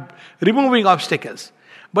start removing obstacles?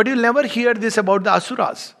 But you'll never hear this about the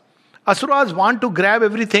asuras. Asuras want to grab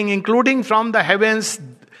everything, including from the heavens.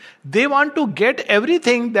 They want to get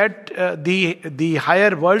everything that the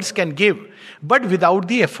higher worlds can give, but without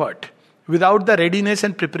the effort, without the readiness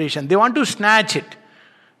and preparation. They want to snatch it.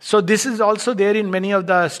 So this is also there in many of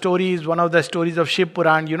the stories, one of the stories of Shiv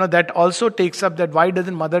Puran, that also takes up that why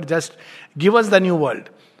doesn't Mother just give us the new world?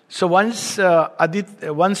 So one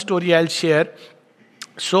story I'll share.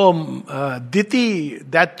 So Diti,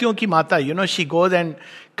 Daityon ki Mata, she goes and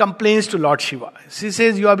complains to Lord Shiva. She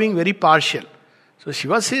says, you are being very partial. So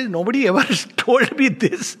Shiva says, nobody ever told me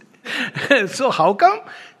this. So how come?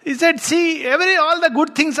 He said, see, all the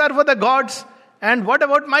good things are for the gods. And what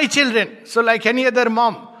about my children? So like any other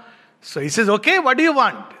mom. So he says, okay, what do you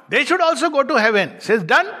want? They should also go to heaven. He says,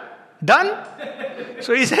 done? Done?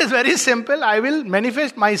 So he says, very simple, I will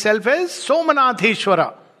manifest myself as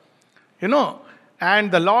Somanatheshwara.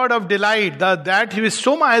 And the Lord of Delight, that he is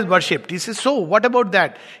Soma has worshipped. He says, so what about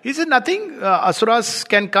that? He says, nothing. Asuras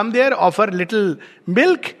can come there, offer little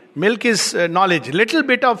milk. Milk is knowledge. Little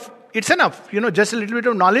bit of, it's enough. Just a little bit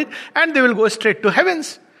of knowledge. And they will go straight to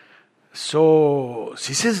heavens. So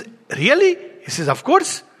she says, really? He says, of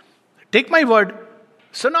course. Take my word.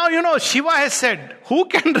 So now, Shiva has said, who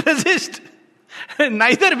can resist?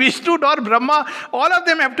 Neither Vishnu nor Brahma, all of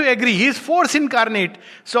them have to agree. He is force incarnate.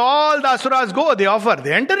 So all the asuras go, they offer,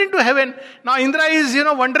 they enter into heaven. Now Indra is,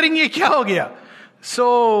 wondering, ye kya ho gaya?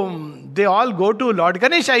 So they all go to Lord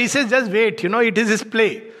Ganesha. He says, just wait, it is his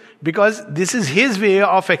play. Because this is his way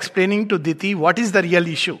of explaining to Diti what is the real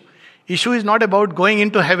issue. Issue is not about going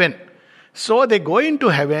into heaven. So they go into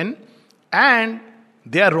heaven and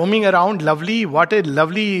they are roaming around. Lovely, what a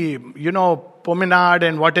lovely, promenade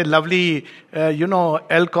and what a lovely,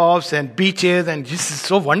 alcoves and beaches, and this is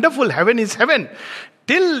so wonderful. Heaven is heaven.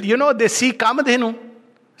 Till, they see Kamadhenu.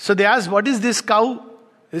 So they ask, what is this cow?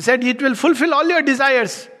 They said, it will fulfill all your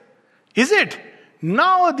desires. Is it?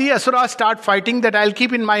 Now the asuras start fighting that I'll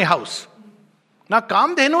keep in my house. Now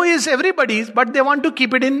Kamadhenu is everybody's, but they want to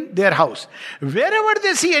keep it in their house. Wherever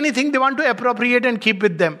they see anything, they want to appropriate and keep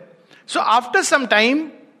with them. So after some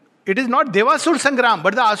time, it is not Devasur Sangram,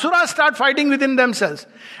 but the asuras start fighting within themselves.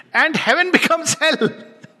 And heaven becomes hell.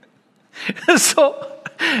 So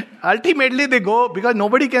ultimately they go, because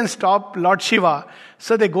nobody can stop Lord Shiva.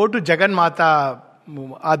 So they go to Jagannatha,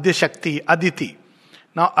 Adya Shakti, Aditi.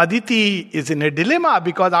 Now Aditi is in a dilemma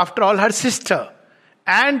because after all her sister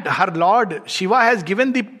and her Lord Shiva has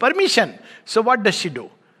given the permission. So what does she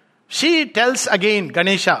do? She tells again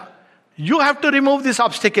Ganesha, you have to remove this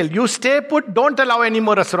obstacle. You stay put, don't allow any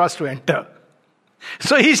more asuras to enter.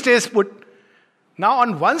 So he stays put. Now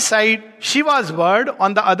on one side, Shiva's word,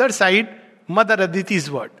 on the other side, Mother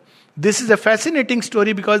Aditi's word. This is a fascinating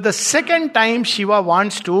story because the second time Shiva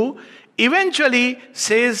wants to, eventually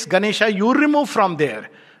says, Ganesha, you remove from there.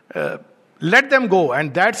 Let them go.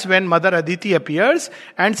 And that's when Mother Aditi appears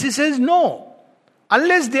and she says, no,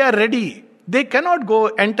 unless they are ready, they cannot go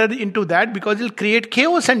enter into that because it will create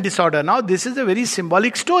chaos and disorder. Now this is a very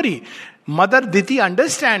symbolic story. Mother Aditi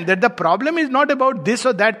understands that the problem is not about this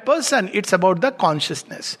or that person, it's about the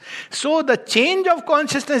consciousness. So the change of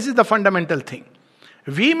consciousness is the fundamental thing.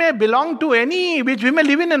 We may belong to we may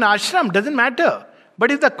live in an ashram, doesn't matter.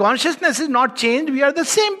 But if the consciousness is not changed, we are the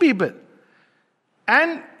same people.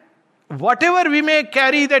 And whatever we may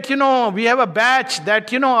carry that, we have a badge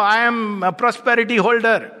that, I am a prosperity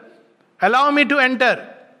holder. Allow me to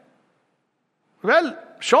enter. Well,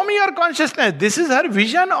 show me your consciousness. This is her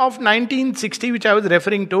vision of 1960, which I was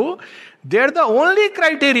referring to. They're the only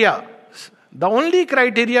criteria. The only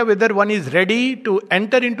criteria whether one is ready to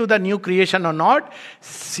enter into the new creation or not,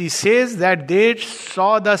 she says that they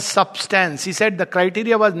saw the substance. He said the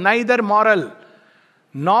criteria was neither moral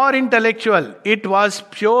nor intellectual. It was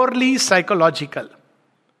purely psychological.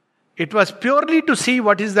 It was purely to see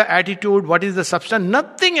what is the attitude, what is the substance,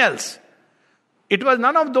 nothing else. It was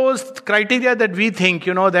none of those criteria that we think,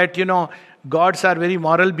 that, gods are very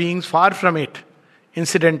moral beings, far from it,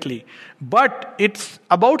 incidentally. But it's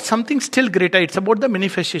about something still greater. It's about the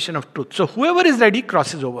manifestation of truth. So whoever is ready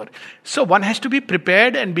crosses over. So one has to be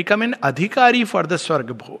prepared and become an adhikari for the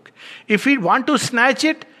Swarga Bhog. If we want to snatch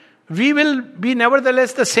it, we will be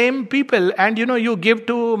nevertheless the same people. And you give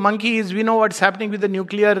to monkeys, we know what's happening with the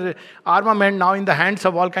nuclear armament now in the hands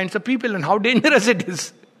of all kinds of people and how dangerous it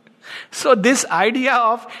is. So this idea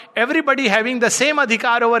of everybody having the same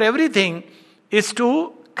adhikar over everything is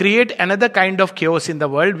to create another kind of chaos in the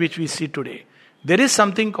world which we see today. There is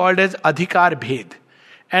something called as adhikar bhed.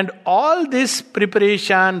 And all this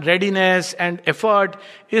preparation, readiness and effort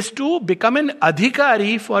is to become an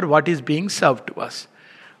adhikari for what is being served to us.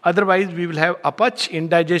 Otherwise we will have apach,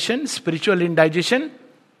 indigestion, spiritual indigestion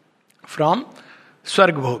from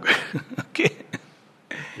Swarga Bhog. Okay.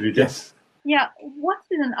 Yes. Yeah, what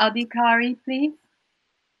is an adhikari, please?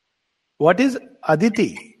 What is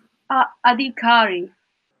aditi? Adhikari.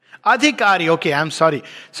 Adhikari, okay, I'm sorry.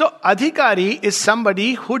 So, adhikari is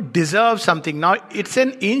somebody who deserves something. Now, it's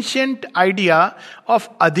an ancient idea of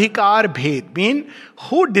adhikar bhed, mean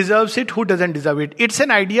who deserves it, who doesn't deserve it. It's an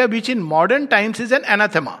idea which in modern times is an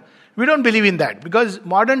anathema. We don't believe in that because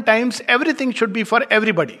modern times everything should be for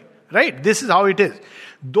everybody, right? This is how it is.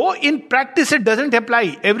 Though in practice it doesn't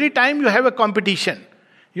apply. Every time you have a competition,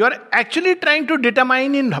 you are actually trying to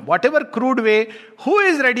determine in whatever crude way who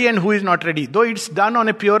is ready and who is not ready, though it's done on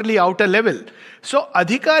a purely outer level. So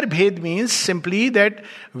adhikar bhed means simply that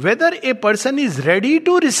whether a person is ready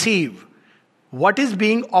to receive what is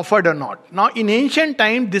being offered or not. Now in ancient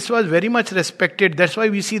time this was very much respected. That's why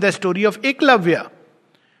we see the story of Eklavya,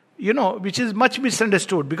 which is much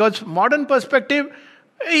misunderstood because modern perspective,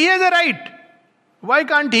 he has a right. Why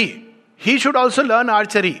can't he? He should also learn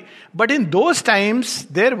archery. But in those times,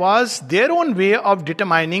 there was their own way of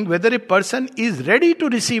determining whether a person is ready to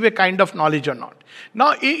receive a kind of knowledge or not.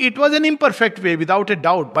 Now, it was an imperfect way, without a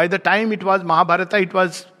doubt. By the time it was Mahabharata, it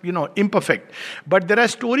was, imperfect. But there are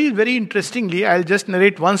stories, very interestingly, I'll just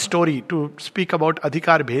narrate one story to speak about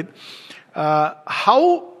Adhikar Bhed.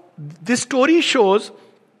 How this story shows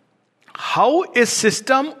how a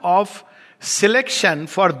system of selection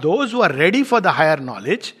for those who are ready for the higher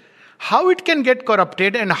knowledge, how it can get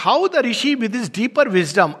corrupted, and how the Rishi with his deeper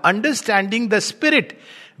wisdom, understanding the spirit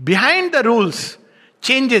behind the rules,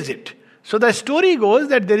 changes it. So the story goes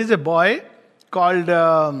that there is a boy called,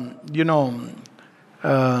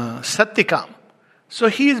 Satyakam. So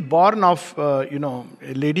he is born of, a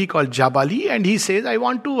lady called Jabali, and he says, I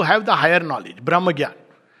want to have the higher knowledge, Brahmagyan.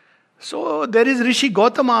 So there is Rishi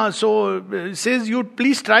Gautama, so says, you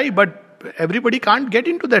please try, but everybody can't get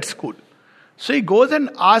into that school. So he goes and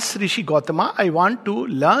asks Rishi Gautama, I want to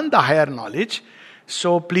learn the higher knowledge,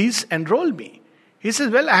 so please enroll me. He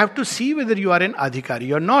says, well, I have to see whether you are an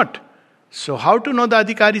adhikari or not. So how to know the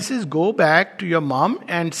adhikari? He says, go back to your mom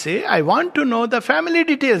and say, I want to know the family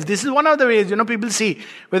details. This is one of the ways, people see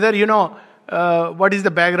whether, what is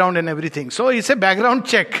the background and everything. So it's a background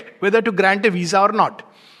check, whether to grant a visa or not.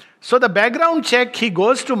 So the background check, he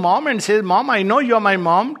goes to mom and says, Mom, I know you are my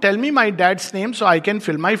mom. Tell me my dad's name so I can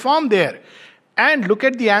fill my form there. And look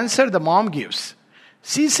at the answer the mom gives.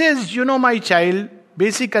 She says, my child,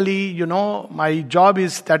 basically, my job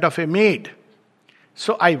is that of a maid.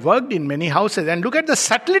 So I worked in many houses. And look at the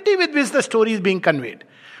subtlety with which the story is being conveyed.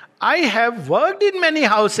 I have worked in many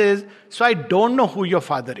houses, so I don't know who your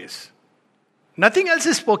father is. Nothing else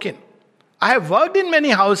is spoken. I have worked in many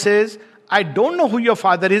houses, I don't know who your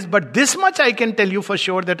father is, but this much I can tell you for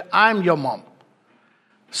sure that I am your mom.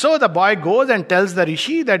 So the boy goes and tells the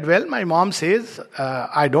Rishi that, well, my mom says,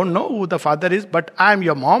 I don't know who the father is, but I am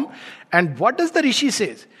your mom. And what does the Rishi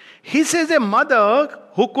say? He says a mother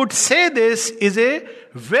who could say this is a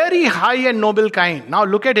very high and noble kind. Now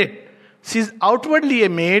look at it. She's outwardly a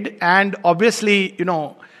maid, and obviously,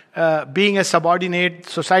 being a subordinate,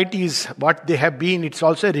 society is what they have been. It's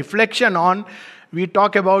also a reflection on, we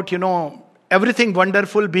talk about, everything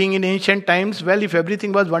wonderful being in ancient times. Well, if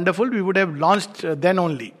everything was wonderful, we would have launched then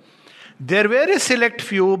only. There were a select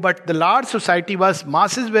few, but the large society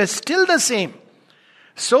masses were still the same.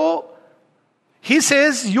 So, he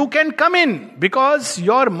says, you can come in because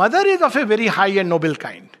your mother is of a very high and noble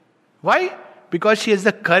kind. Why? Because she has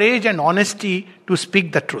the courage and honesty to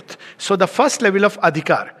speak the truth. So the first level of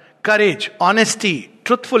adhikar, courage, honesty,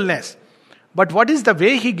 truthfulness. But what is the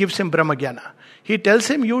way he gives him Brahmagyana? He tells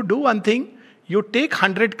him, you do one thing, you take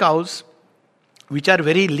 100 cows, which are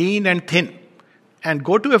very lean and thin, and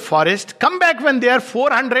go to a forest, come back when they are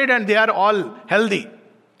 400 and they are all healthy.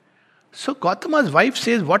 So Gautama's wife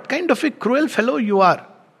says, what kind of a cruel fellow you are?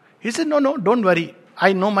 He said, no, don't worry,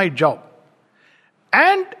 I know my job.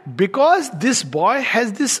 And because this boy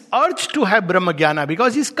has this urge to have Brahmagyana,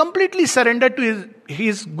 because he's completely surrendered to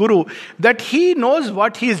his guru, that he knows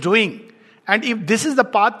what he is doing. And if this is the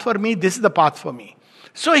path for me, this is the path for me.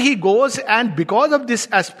 So he goes, and because of this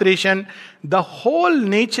aspiration, the whole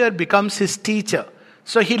nature becomes his teacher.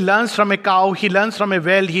 So he learns from a cow, he learns from a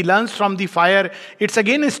well, he learns from the fire. It's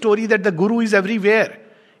again a story that the guru is everywhere.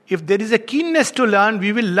 If there is a keenness to learn,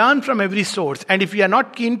 we will learn from every source. And if we are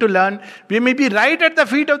not keen to learn, we may be right at the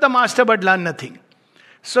feet of the master but learn nothing.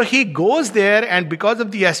 So he goes there, and because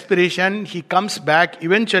of the aspiration, he comes back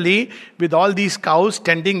eventually with all these cows,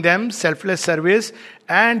 tending them, selfless service,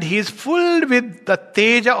 and he is filled with the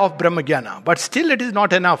teja of Brahmagyana. But still it is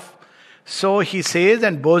not enough. So he says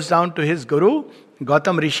and bows down to his guru,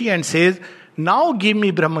 Gautam Rishi, and says, now give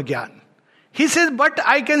me Brahmagyan. He says, but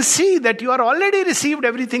I can see that you are already received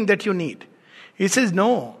everything that you need. He says,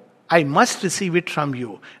 no, I must receive it from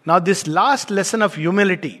you. Now this last lesson of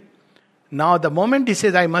humility. Now the moment he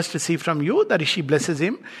says, I must receive from you, the Rishi blesses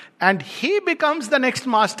him, and he becomes the next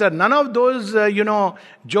master. None of those,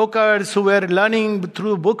 jokers who were learning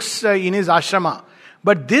through books in his ashrama.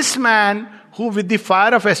 But this man who with the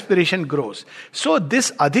fire of aspiration grows. So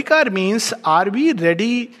this adhikar means, are we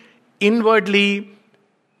ready inwardly,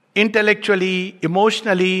 intellectually,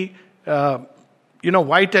 emotionally,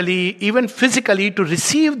 vitally, even physically to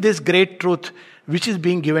receive this great truth which is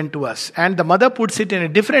being given to us? And the mother puts it in a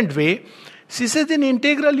different way. She says, in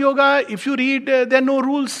integral yoga, if you read, there are no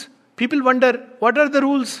rules. People wonder, what are the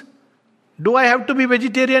rules? Do I have to be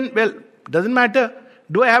vegetarian? Well, doesn't matter.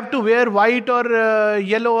 Do I have to wear white or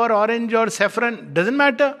yellow or orange or saffron? Doesn't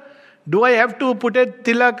matter. Do I have to put a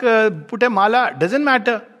tilak, put a mala? Doesn't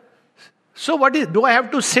matter. So do I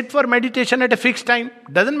have to sit for meditation at a fixed time?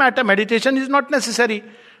 Doesn't matter. Meditation is not necessary.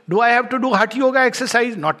 Do I have to do hatha yoga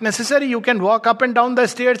exercise? Not necessary. You can walk up and down the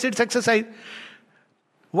stairs, it's exercise.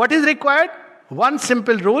 What is required? One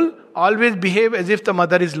simple rule, always behave as if the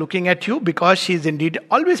mother is looking at you, because she is indeed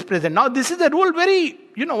always present. Now this is a rule very,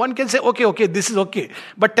 one can say, okay, this is okay.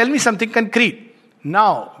 But tell me something concrete.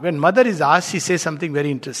 Now, when mother is asked, she says something very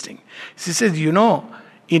interesting. She says,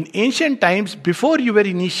 in ancient times, before you were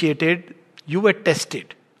initiated, you were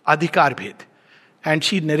tested. Adhikar Bhed. And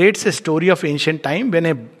she narrates a story of ancient time when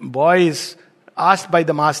a boy is asked by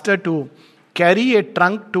the master to carry a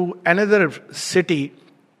trunk to another city,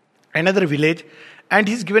 another village, and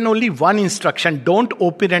he's given only one instruction: don't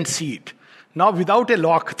open and see it. Now without a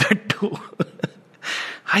lock, that too.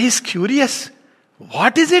 I is curious.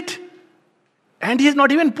 What is it? And he has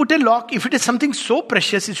not even put a lock. If it is something so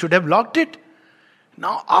precious, he should have locked it.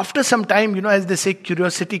 Now after some time, as they say,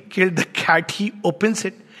 curiosity killed the cat, he opens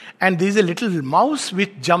it. And there is a little mouse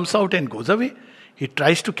which jumps out and goes away. He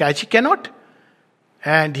tries to catch, he cannot.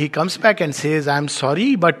 And he comes back and says, I'm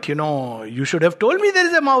sorry, but you should have told me there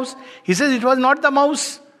is a mouse. He says, it was not the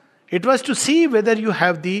mouse. It was to see whether you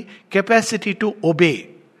have the capacity to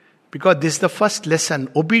obey. Because this is the first lesson.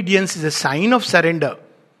 Obedience is a sign of surrender.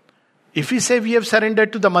 If we say we have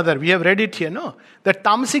surrendered to the mother, we have read it here, no? The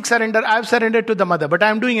tamasic surrender, I have surrendered to the mother, but I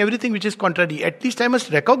am doing everything which is contrary. At least I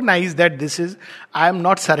must recognize that I am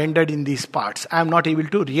not surrendered in these parts. I am not able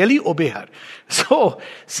to really obey her. So,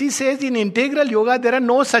 she says in integral yoga, there are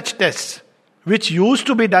no such tests, which used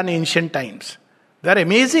to be done in ancient times. There are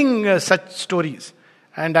amazing such stories.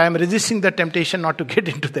 And I am resisting the temptation not to get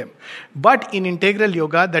into them. But in integral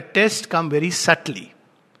yoga, the tests come very subtly.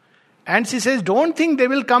 And she says, don't think they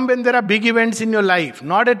will come when there are big events in your life.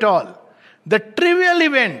 Not at all. The trivial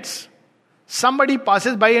events. Somebody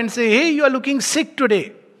passes by and say, hey, you are looking sick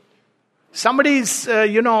today. Somebody is,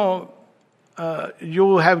 you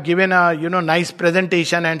have given a, nice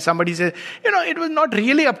presentation, and somebody says, it was not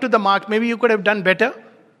really up to the mark. Maybe you could have done better.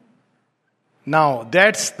 Now,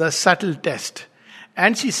 that's the subtle test.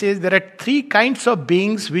 And she says there are three kinds of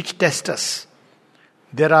beings which test us.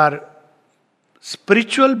 There are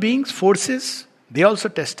spiritual beings, forces, they also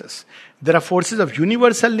test us. There are forces of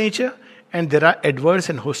universal nature, and there are adverse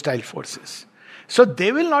and hostile forces. So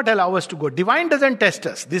they will not allow us to go. Divine doesn't test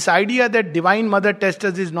us. This idea that Divine Mother tests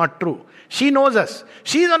us is not true. She knows us.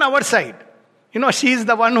 She is on our side. She is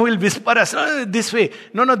the one who will whisper us, this way.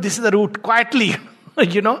 No, this is the route. Quietly.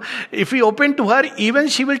 If we open to her, even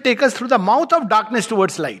she will take us through the mouth of darkness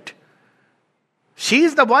towards light. She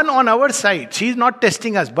is the one on our side. She is not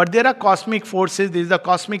testing us. But there are cosmic forces, there is the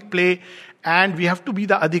cosmic play, and we have to be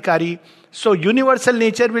the adhikari. So universal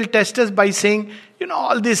nature will test us by saying,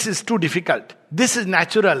 all this is too difficult. This is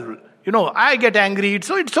natural. I get angry,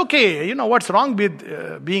 so it's okay. What's wrong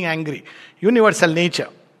with being angry? Universal nature.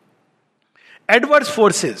 Adverse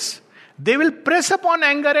forces, they will press upon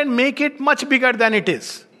anger and make it much bigger than it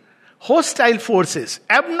is. Hostile forces,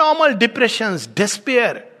 abnormal depressions,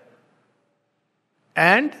 despair.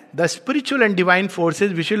 And the spiritual and divine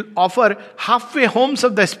forces which will offer halfway homes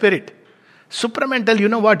of the spirit. Supramental, you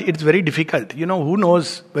know what? It's very difficult. Who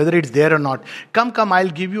knows whether it's there or not. Come, I'll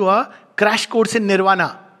give you a crash course in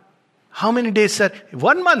nirvana. How many days, sir?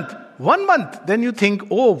 1 month. 1 month. Then you think,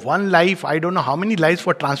 one life. I don't know how many lives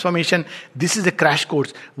for transformation. This is a crash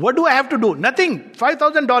course. What do I have to do? Nothing.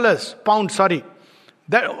 $5,000. Pounds, sorry.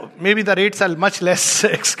 Maybe the rates are much less.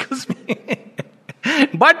 Excuse me.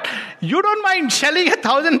 But you don't mind shelling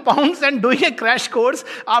 1,000 pounds and doing a crash course.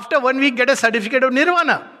 After 1 week, get a certificate of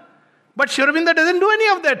nirvana. But Sri Aurobindo doesn't do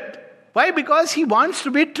any of that. Why? Because he wants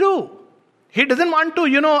to be true. He doesn't want to,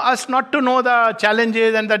 us not to know the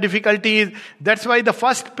challenges and the difficulties. That's why the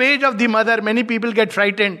first page of the mother, many people get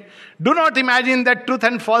frightened. Do not imagine that truth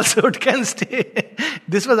and falsehood can stay.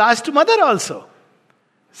 This was asked to mother also.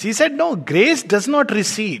 She said, no, grace does not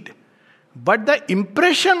recede. But the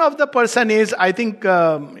impression of the person is, I think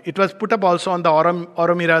it was put up also on the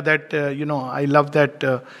Oromira that, I love that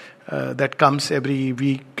that comes every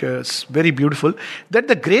week. It's very beautiful. That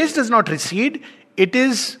the grace does not recede. It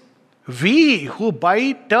is we who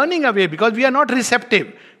by turning away, because we are not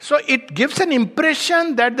receptive. So it gives an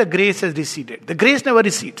impression that the grace has receded. The grace never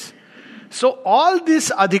recedes. So all this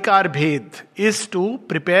adhikar bhed is to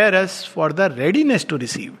prepare us for the readiness to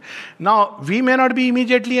receive. Now, we may not be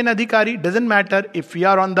immediately an adhikari. Doesn't matter. If we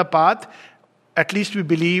are on the path, at least we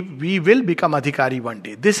believe we will become adhikari one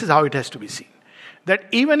day. This is how it has to be seen. That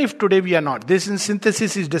even if today we are not. This in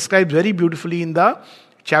synthesis is described very beautifully in the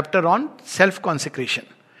chapter on self-consecration.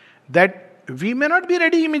 That we may not be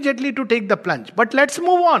ready immediately to take the plunge. But let's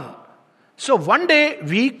move on. So one day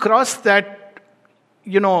we cross that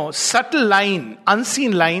subtle line,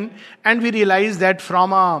 unseen line, and we realize that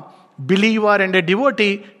from a believer and a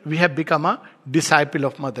devotee, we have become a disciple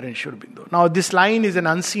of Mother and Sri Aurobindo. Now, this line is an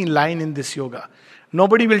unseen line in this yoga.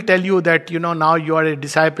 Nobody will tell you that, now you are a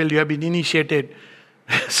disciple, you have been initiated.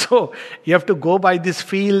 So, you have to go by this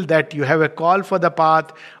feel that you have a call for the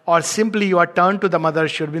path, or simply you are turned to the Mother.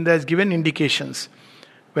 Sri Aurobindo has given indications.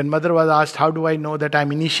 When Mother was asked, how do I know that I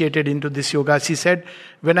am initiated into this yoga? She said,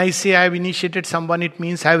 when I say I have initiated someone, it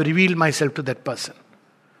means I have revealed myself to that person.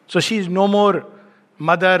 So she is no more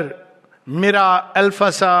Mother Mira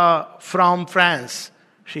Alfasa from France.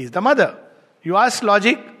 She is the Mother. You ask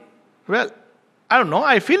logic? Well, I don't know.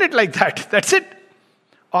 I feel it like that. That's it.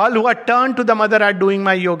 All who are turned to the Mother are doing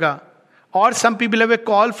my yoga. Or some people have a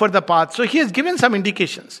call for the path. So he has given some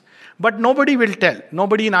indications. But nobody will tell.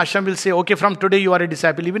 Nobody in ashram will say, okay, from today you are a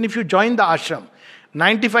disciple. Even if you join the ashram,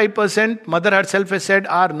 95%, Mother herself has said,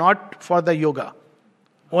 are not for the yoga.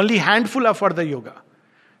 Only handful are for the yoga.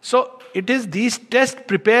 So it is these tests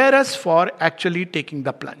prepare us for actually taking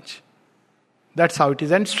the plunge. That's how it is.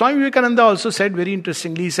 And Swami Vivekananda also said very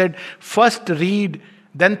interestingly, he said, first read,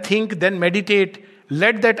 then think, then meditate.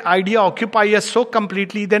 Let that idea occupy us so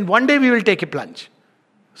completely, then one day we will take a plunge.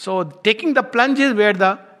 So taking the plunge is where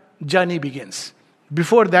the journey begins.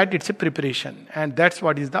 Before that, it's a preparation. And that's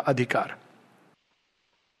what is the adhikar.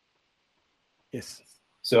 Yes.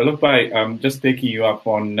 So Alok Bhai, I'm just taking you up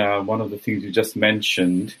on one of the things you just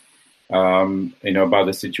mentioned, about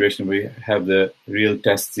the situation where we have the real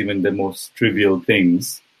tests, even the most trivial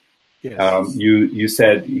things. Yes. You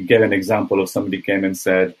said, you gave an example of somebody came and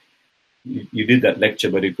said, you did that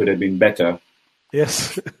lecture, but it could have been better.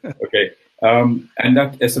 Yes. Okay. And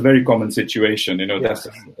that is a very common situation,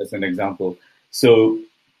 that's an example. So,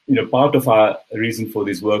 part of our reason for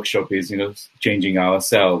this workshop is, changing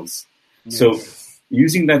ourselves. Yes. So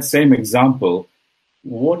using that same example,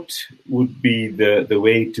 what would be the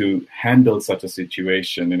way to handle such a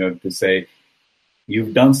situation, to say,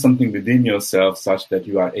 you've done something within yourself such that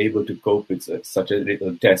you are able to cope with such a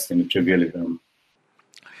little test in a trivialism?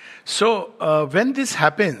 So when this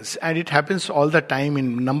happens, and it happens all the time in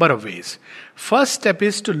a number of ways, first step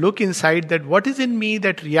is to look inside that what is in me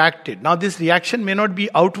that reacted. Now this reaction may not be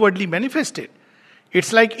outwardly manifested.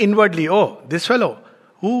 It's like inwardly, this fellow,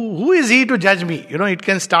 who is he to judge me? It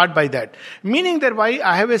can start by that. Meaning that why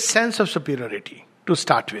I have a sense of superiority to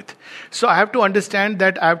start with. So I have to understand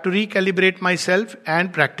that I have to recalibrate myself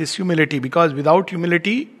and practice humility, because without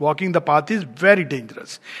humility, walking the path is very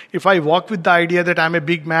dangerous. If I walk with the idea that I'm a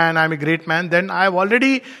big man, I'm a great man, then I've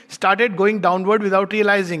already started going downward without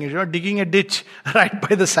realizing it, digging a ditch right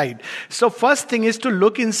by the side. So first thing is to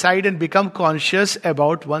look inside and become conscious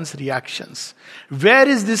about one's reactions. Where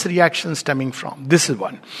is this reaction stemming from? This is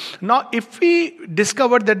one. Now, if we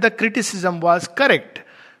discover that the criticism was correct,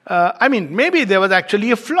 maybe there was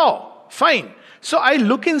actually a flaw. Fine. So I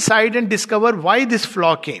look inside and discover why this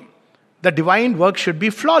flaw came. The divine work should be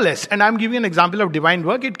flawless. And I'm giving an example of divine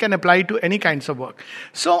work. It can apply to any kinds of work.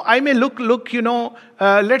 So I may look,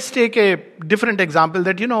 let's take a different example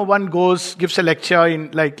that, one gives a lecture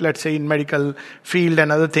in, let's say in medical field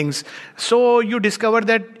and other things. So you discover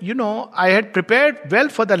that, I had prepared well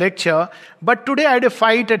for the lecture, but today I had a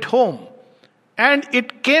fight at home. And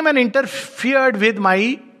it came and interfered with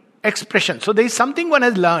my expression. So there is something one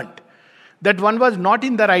has learned, that one was not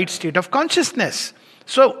in the right state of consciousness.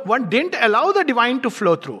 So one didn't allow the divine to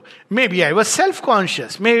flow through. Maybe I was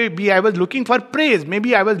self-conscious. Maybe I was looking for praise.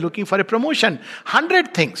 Maybe I was looking for a promotion.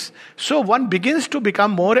 100 things. So one begins to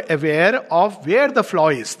become more aware of where the flaw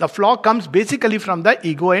is. The flaw comes basically from the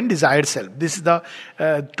ego and desired self. This is the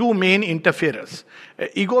two main interferers.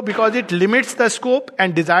 Ego because it limits the scope,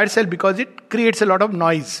 and desired self because it creates a lot of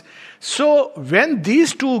noise. So when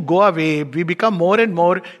these two go away, we become more and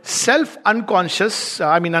more self-unconscious,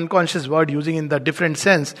 unconscious word using in the different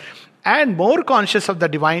sense, and more conscious of the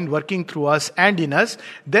divine working through us and in us,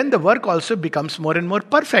 then the work also becomes more and more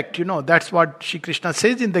perfect. That's what Shri Krishna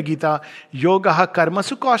says in the Gita, Yogaha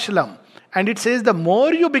karmasu kaushalam. And it says the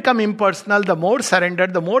more you become impersonal, the more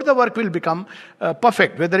surrendered, the more the work will become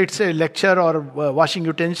perfect. Whether it's a lecture or washing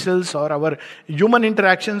utensils or our human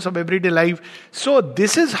interactions of everyday life. So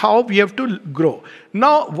this is how we have to grow.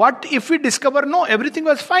 Now, what if we discover, no, everything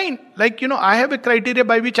was fine. I have a criteria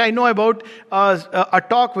by which I know about a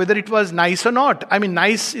talk, whether it was nice or not.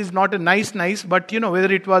 Nice is not a nice, but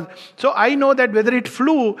whether it was. So I know that whether it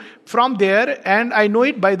flew from there, and I know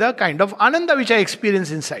it by the kind of ananda which I experience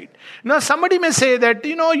inside. Now, somebody may say that,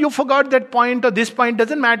 you forgot that point or this point,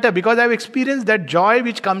 doesn't matter because I've experienced that joy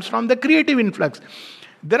which comes from the creative influx.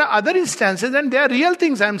 There are other instances, and they are real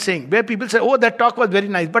things I'm saying, where people say, oh, that talk was very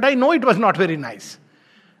nice, but I know it was not very nice.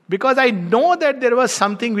 Because I know that there was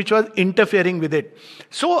something which was interfering with it.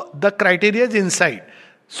 So the criteria is inside.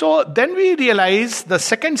 So then we realize the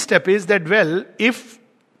second step is that, if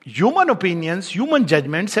human opinions, human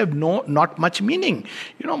judgments have not much meaning.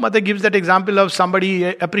 Mother gives that example of somebody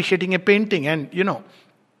appreciating a painting, and,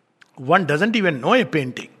 one doesn't even know a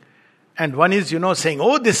painting. And one is, saying,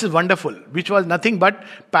 oh, this is wonderful, which was nothing but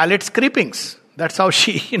palette scrapings. That's how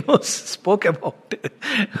she, spoke about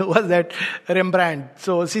was that Rembrandt.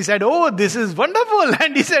 So she said, oh, this is wonderful.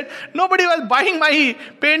 And he said, nobody was buying my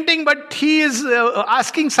painting, but he is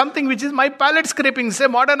asking something which is my palette scraping, say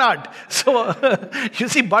modern art. So you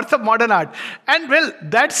see, birth of modern art. And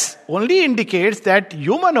that's only indicates that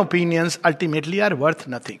human opinions ultimately are worth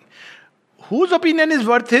nothing. Whose opinion is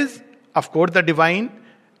worth is, of course, the divine.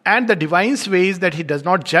 And the divine's way is that he does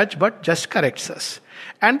not judge, but just corrects us.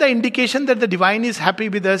 And the indication that the divine is happy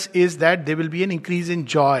with us is that there will be an increase in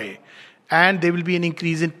joy. And there will be an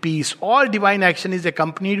increase in peace. All divine action is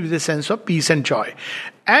accompanied with a sense of peace and joy.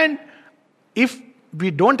 And if we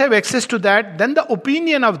don't have access to that, then the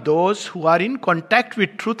opinion of those who are in contact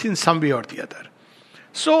with truth in some way or the other.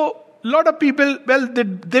 So, a lot of people,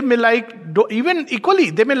 they may like, even equally,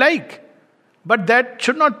 they may like. But that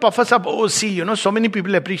should not puff us up. Oh, see, so many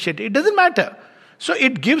people appreciate it. It doesn't matter. So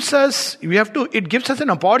it gives us an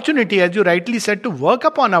opportunity, as you rightly said, to work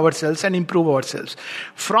upon ourselves and improve ourselves.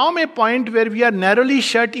 From a point where we are narrowly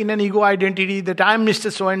shut in an ego identity that I am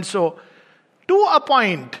Mr. So-and-so, to a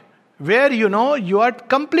point where, you are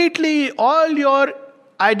completely, all your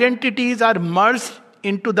identities are merged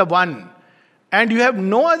into the one. And you have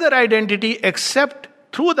no other identity except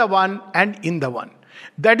through the one and in the one.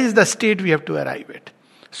 That is the state we have to arrive at.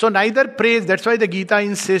 So neither praise, that's why the Gita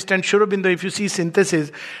insists, and Sri Aurobindo, if you see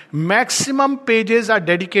synthesis, maximum pages are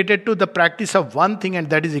dedicated to the practice of one thing, and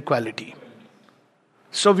that is equality.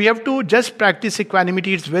 So we have to just practice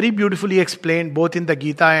equanimity. It's very beautifully explained both in the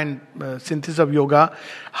Gita and Synthesis of Yoga,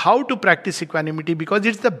 how to practice equanimity, because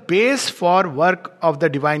it's the base for work of the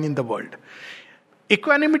divine in the world.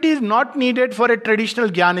 Equanimity is not needed for a traditional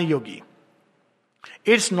Jnana Yogi.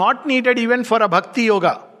 It's not needed even for a Bhakti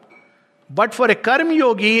Yoga. But for a Karma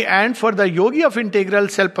Yogi and for the Yogi of integral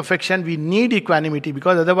self-perfection, we need equanimity,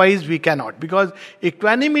 because otherwise we cannot. Because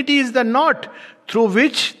equanimity is the knot through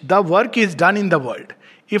which the work is done in the world.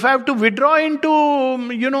 If I have to withdraw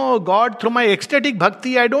into, God through my ecstatic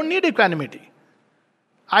bhakti, I don't need equanimity.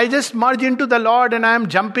 I just merge into the Lord and I am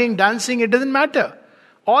jumping, dancing, it doesn't matter.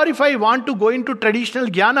 Or if I want to go into traditional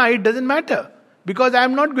jnana, it doesn't matter. Because I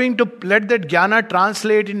am not going to let that jnana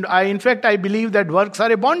translate in fact, I believe that works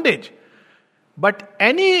are a bondage. But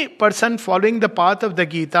any person following the path of the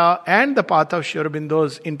Gita and the path of Sri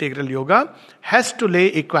Aurobindo's integral yoga has to lay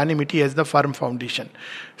equanimity as the firm foundation.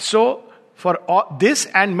 So, for all this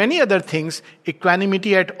and many other things,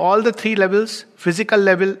 equanimity at all the three levels, physical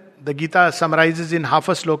level, the Gita summarizes in half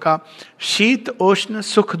a sloka, Sheet, Oshna,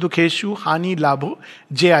 Sukh, Dukheshu, Hani, Labhu,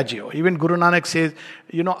 Jaya, Jayo. Even Guru Nanak says,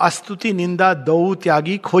 Astuti, Ninda, Dau,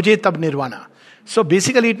 Tyagi, Khoje Tab Nirvana. So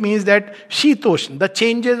basically it means that Sheetoshn, the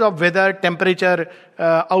changes of weather, temperature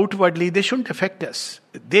outwardly, they shouldn't affect us.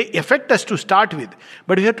 They affect us to start with.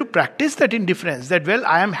 But we have to practice that indifference, that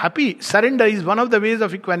I am happy. Surrender is one of the ways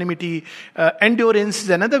of equanimity. Endurance is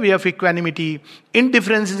another way of equanimity.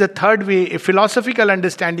 Indifference is a third way. A philosophical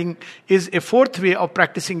understanding is a fourth way of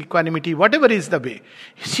practicing equanimity. Whatever is the way.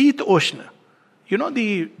 Sheetoshna,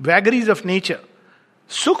 the vagaries of nature.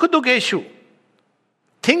 Sukh Dukheshu,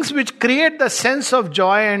 things which create the sense of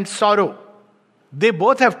joy and sorrow, they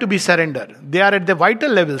both have to be surrendered. They are at the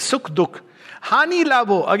vital level, sukh, dukh. Hani,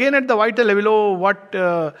 labho, again at the vital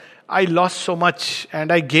level, I lost so much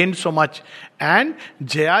and I gained so much. And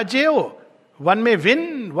jaya, jayo, one may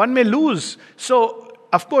win, one may lose. So,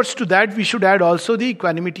 of course, to that we should add also the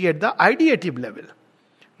equanimity at the ideative level.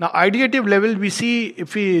 Now, ideative level, we see,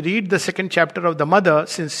 if we read the second chapter of the Mother,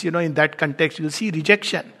 since, in that context, you'll see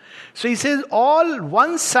rejection. So he says all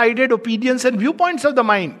one-sided opinions and viewpoints of the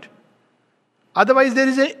mind. Otherwise there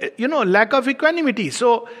is a lack of equanimity.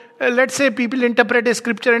 So let's say people interpret a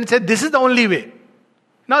scripture and say this is the only way.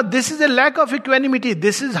 Now this is a lack of equanimity.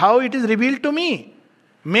 This is how it is revealed to me.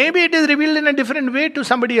 Maybe it is revealed in a different way to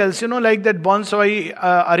somebody else. Like that bonsai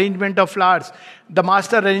arrangement of flowers. The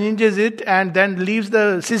master arranges it and then leaves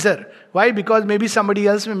the scissor. Why? Because maybe somebody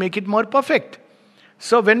else may make it more perfect.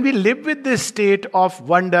 So when we live with this state of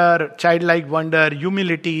wonder, childlike wonder,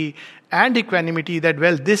 humility and equanimity, that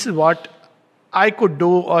this is what I could do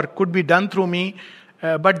or could be done through me,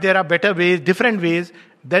 but there are better ways, different ways,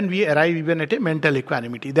 then we arrive even at a mental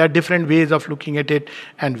equanimity. There are different ways of looking at it.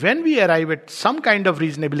 And when we arrive at some kind of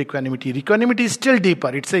reasonable equanimity is still deeper.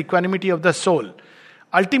 It's the equanimity of the soul.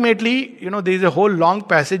 Ultimately, there is a whole long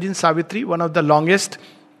passage in Savitri, one of the longest,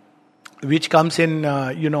 which comes in,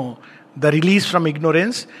 the release from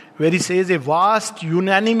ignorance, where he says a vast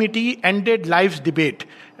unanimity ended life's debate.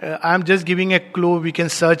 I am just giving a clue, we can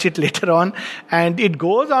search it later on. And it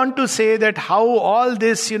goes on to say that how all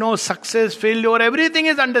this, success, failure, everything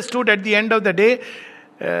is understood at the end of the day.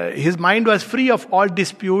 His mind was free of all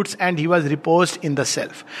disputes and he was reposed in the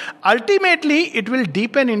self. Ultimately, it will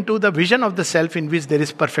deepen into the vision of the self in which there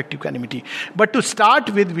is perfect equanimity. But to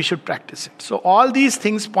start with, we should practice it. So all these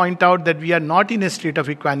things point out that we are not in a state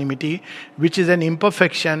of equanimity, which is an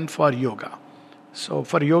imperfection for yoga. So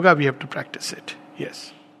for yoga, we have to practice it.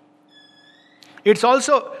 Yes. It's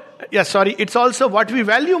also what we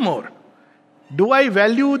value more. Do I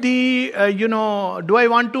value do I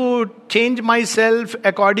want to change myself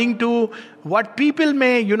according to what people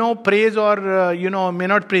may, praise or, may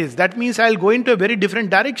not praise? That means I'll go into a very different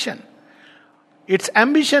direction. It's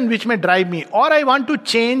ambition which may drive me. Or I want to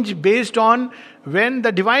change based on when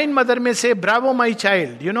the Divine Mother may say, bravo my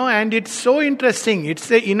child, and it's so interesting. It's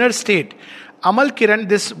the inner state. Amal Kiran,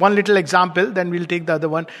 this one little example, then we'll take the other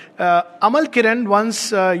one. Amal Kiran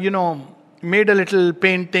once, made a little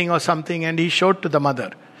painting or something and he showed to the mother.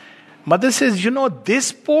 Mother says,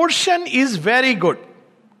 this portion is very good.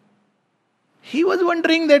 He was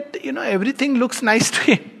wondering that, everything looks nice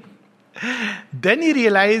to him. Then he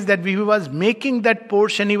realized that when he was making that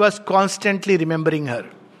portion, he was constantly remembering her.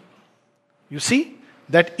 You see,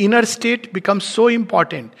 that inner state becomes so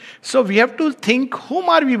important. So we have to think, whom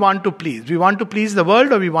are we want to please? We want to please the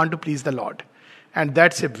world or we want to please the Lord? And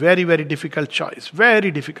that's a very, very difficult choice.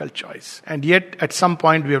 Very difficult choice. And yet, at some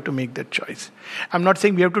point, we have to make that choice. I'm not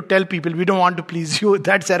saying we have to tell people, we don't want to please you.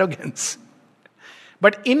 That's arrogance.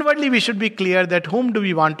 But inwardly, we should be clear that whom do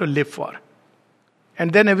we want to live for?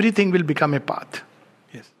 And then everything will become a path.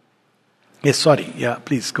 Yes. Yes, sorry. Yeah,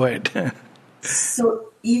 please, go ahead.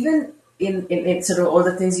 So, even in sort of all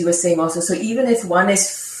the things you were saying also, so even if one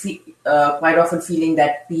is quite often feeling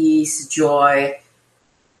that peace, joy,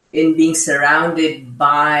 in being surrounded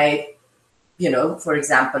by, for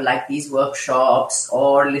example, like these workshops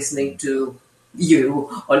or listening to you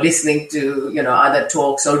or listening to, other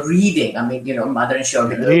talks or reading. I mean, Mother and Sri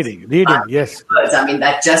Aurobindo. Reading, yes. I mean,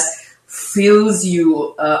 that just fills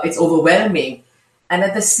you, it's overwhelming. and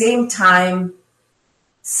at the same time,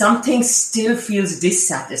 something still feels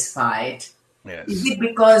dissatisfied. Yes. Is it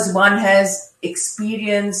because one has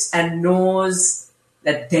experienced and knows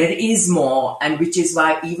that there is more, and which is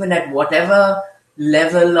why even at whatever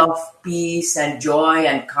level of peace and joy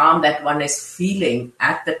and calm that one is feeling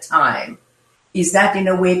at the time, is that in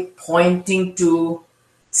a way pointing to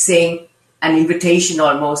saying an invitation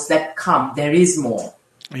almost that come, there is more?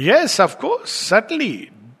 Yes, of course, certainly.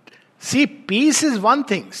 See, peace is one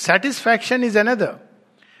thing, satisfaction is another.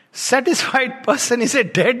 Satisfied person is a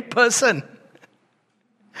dead person.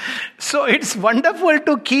 So it's wonderful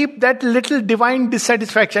to keep that little divine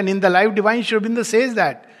dissatisfaction. In the Life Divine, Sri Aurobindo says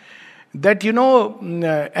that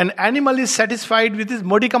an animal is satisfied with his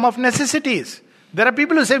modicum of necessities. There are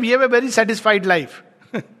people who say we have a very satisfied life.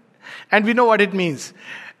 And we know what it means.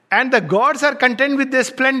 And the gods are content with their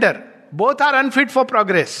splendor. Both are unfit for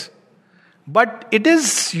progress. But it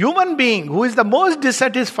is human being who is the most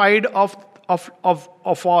dissatisfied of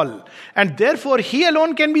all. And therefore he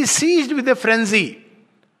alone can be seized with a frenzy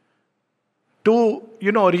to,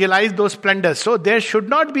 realize those splendors. So there should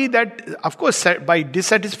not be that, of course, by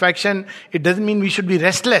dissatisfaction, it doesn't mean we should be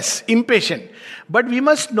restless, impatient. But we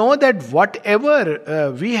must know that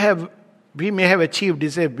whatever we may have achieved,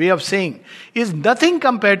 is a way of saying, is nothing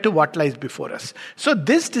compared to what lies before us. So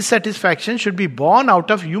this dissatisfaction should be born out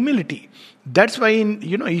of humility. That's why in,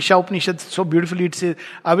 Isha Upanishad, so beautifully it says,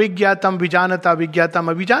 avigyatam vijanata,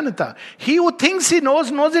 avigyatam avijanata. He who thinks he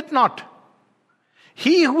knows it not.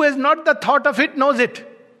 He who has not the thought of it knows it.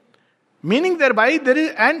 Meaning thereby there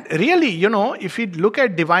is, and really, if we look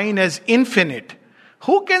at divine as infinite,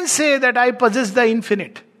 who can say that I possess the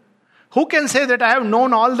infinite? Who can say that I have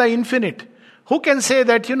known all the infinite? Who can say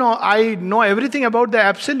that, I know everything about the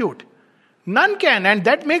absolute? None can, and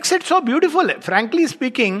that makes it so beautiful. Frankly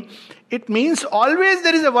speaking, it means always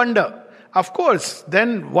there is a wonder. Of course,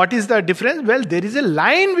 then what is the difference? Well, there is a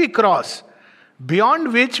line we cross,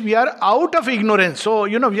 beyond which we are out of ignorance. So,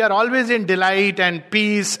 we are always in delight and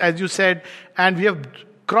peace, as you said, and we have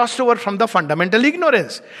crossed over from the fundamental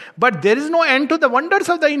ignorance. But there is no end to the wonders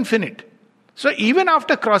of the infinite. So even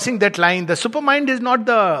after crossing that line, the supermind is not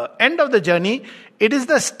the end of the journey. It is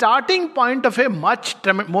the starting point of a much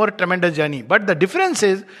more tremendous journey. But the difference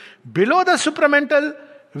is, below the supramental,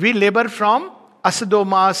 we labor from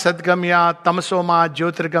asadoma, sadgamya, tamasoma,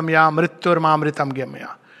 jyotirgamya, mrityurma, amritam gamya.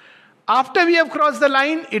 After we have crossed the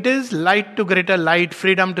line, it is light to greater light,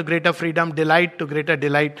 freedom to greater freedom, delight to greater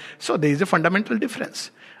delight. So there is a fundamental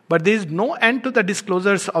difference. But there is no end to the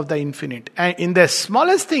disclosures of the infinite. And in the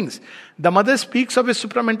smallest things, the mother speaks of a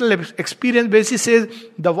supramental experience where she says,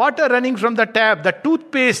 the water running from the tap, the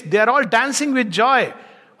toothpaste, they are all dancing with joy.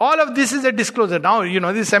 All of this is a disclosure. Now,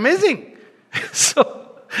 this is amazing.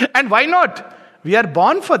 And why not? We are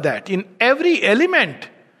born for that. In every element,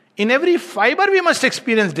 in every fiber, we must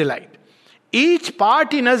experience delight. Each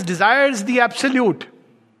part in us desires the absolute.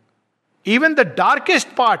 Even the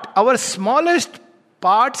darkest part, our smallest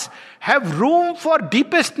parts, have room for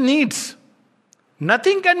deepest needs.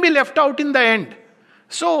 Nothing can be left out in the end.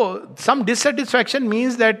 So, some dissatisfaction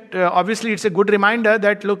means that obviously it's a good reminder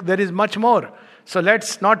that, look, there is much more. So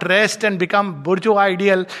let's not rest and become bourgeois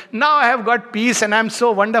ideal. Now I have got peace and I'm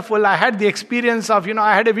so wonderful. I had the experience of,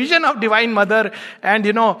 I had a vision of Divine Mother and,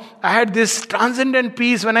 I had this transcendent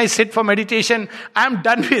peace when I sit for meditation. I'm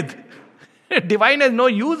done with. Divine has no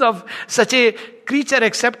use of such a creature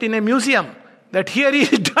except in a museum. That here he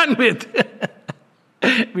is done with.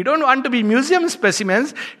 We don't want to be museum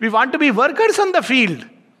specimens. We want to be workers on the field.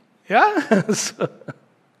 Yeah?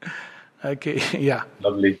 Okay, yeah.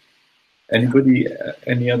 Lovely. Anybody,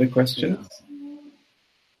 any other questions?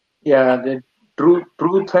 Yeah, the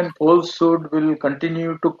truth and falsehood will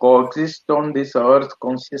continue to coexist on this earth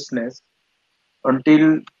consciousness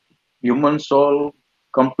until human soul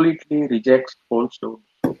completely rejects falsehood.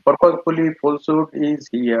 So purposefully, falsehood is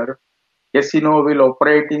here. Casino will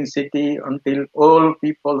operate in city until all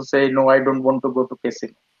people say, no, I don't want to go to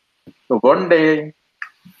casino. So one day,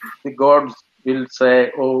 the gods will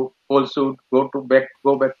say, oh, falsehood, go back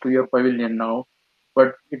to your pavilion now.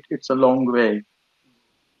 But it's a long way.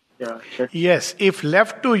 Yeah. Yes, if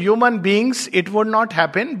left to human beings, it would not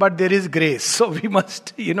happen, but there is grace. So we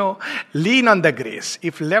must, lean on the grace.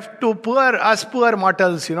 If left to us poor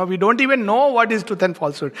mortals, we don't even know what is truth and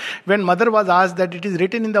falsehood. When mother was asked that it is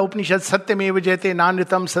written in the Upanishad, Satyameva jayate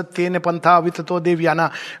nanritam satyene pantha vitato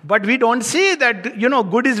devyana. But we don't see that,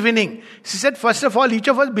 good is winning. She said, first of all, each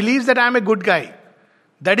of us believes that I am a good guy.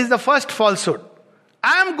 That is the first falsehood.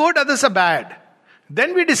 I am good, others are bad.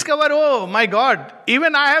 Then we discover, oh my God,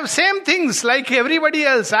 even I have same things like everybody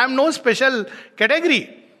else. I am no special category.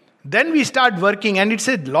 Then we start working, and it's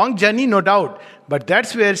a long journey, no doubt. But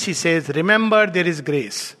that's where she says, remember, there is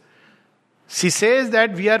grace. She says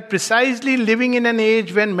that we are precisely living in an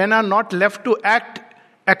age when men are not left to act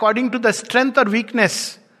according to the strength or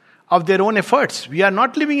weakness of their own efforts. We are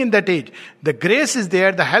not living in that age. The grace is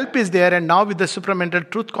there, the help is there, and now with the supramental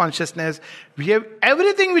truth consciousness, we have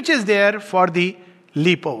everything which is there for the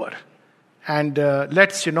leap over. And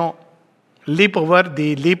let's, leap over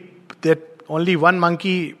the leap that only one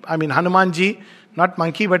monkey, Hanumanji, not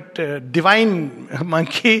monkey, but divine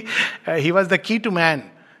monkey, he was the key to man.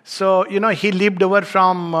 So, he leaped over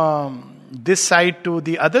from this side to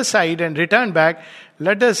the other side and returned back.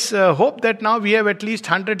 Let us hope that now we have at least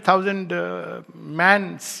 100,000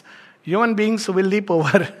 human beings who will leap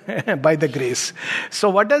over by the grace. So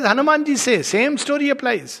what does Hanumanji say? Same story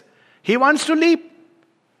applies. He wants to leap.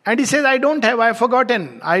 And he says, I've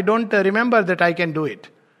forgotten. I don't remember that I can do it.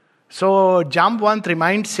 So Jambavant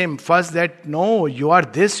reminds him first that, no, you are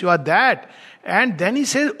this, you are that. And then he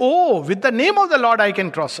says, with the name of the Lord I can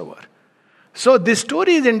cross over. So this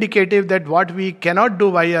story is indicative that what we cannot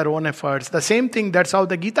do by our own efforts, the same thing, that's how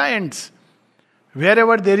the Gita ends.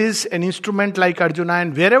 Wherever there is an instrument like Arjuna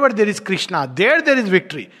and wherever there is Krishna, there is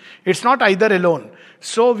victory. It's not either alone.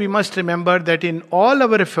 So we must remember that in all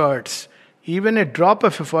our efforts, even a drop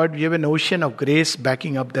of effort, we have an ocean of grace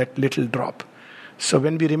backing up that little drop. So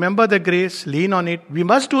when we remember the grace, lean on it, we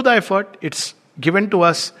must do the effort. It's given to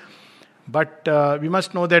us. But we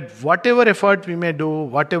must know that whatever effort we may do,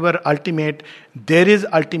 whatever ultimate, there is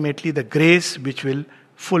ultimately the grace which will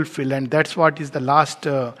fulfill. And that's what is the last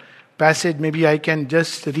passage. Maybe I can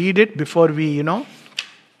just read it before we,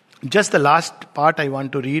 just the last part I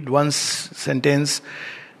want to read. One sentence,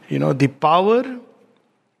 the power,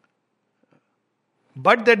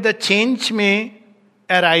 but that the change may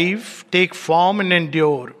arrive, take form and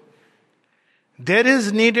endure. There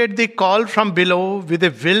is needed the call from below with a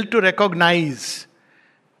will to recognize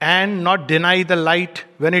and not deny the light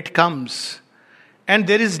when it comes. And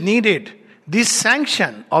there is needed the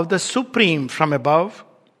sanction of the Supreme from above.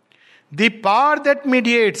 The power that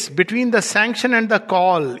mediates between the sanction and the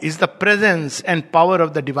call is the presence and power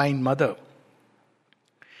of the Divine Mother.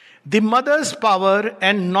 The Mother's power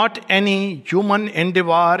and not any human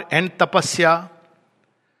endeavor and tapasya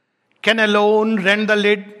can alone rend the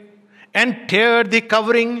lid and tear the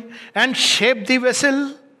covering and shape the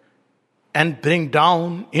vessel and bring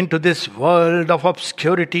down into this world of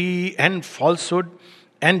obscurity and falsehood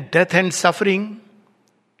and death and suffering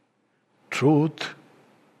truth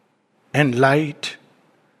and light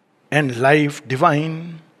and life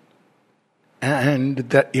divine and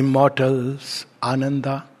the immortal's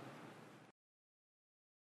Ananda.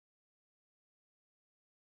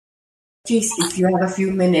 Please, if you have a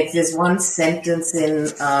few minutes, there's one sentence in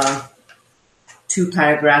 2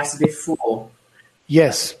 paragraphs before.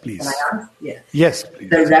 Yes, please. Can I ask? Yeah. Yes, please.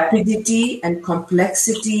 The rapidity and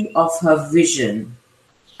complexity of her vision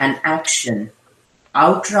and action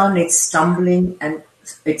outrun its stumbling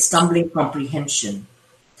comprehension.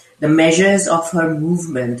 The measures of her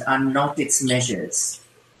movement are not its measures.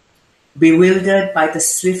 Bewildered by the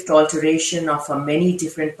swift alteration of her many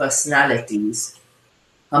different personalities,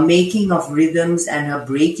 her making of rhythms and her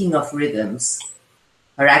breaking of rhythms,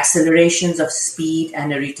 her accelerations of speed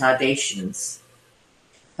and her retardations,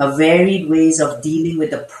 her varied ways of dealing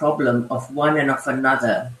with the problem of one and of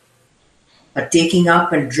another, her taking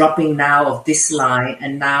up and dropping now of this line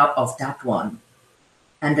and now of that one,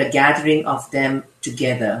 and the gathering of them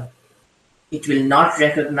together. It will not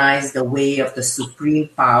recognize the way of the supreme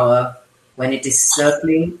power when it is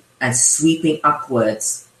circling and sweeping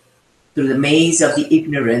upwards through the maze of the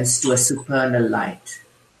ignorance to a supernal light.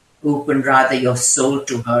 Open rather your soul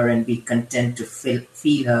to her and be content to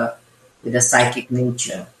feel her with a psychic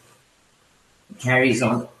nature. It carries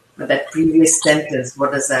on. But that previous sentence,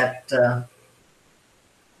 what does that...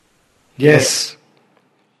 Yes.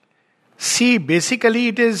 See, basically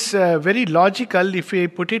it is very logical if we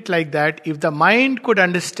put it like that. If the mind could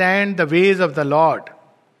understand the ways of the Lord,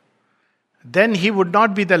 then he would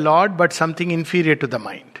not be the Lord but something inferior to the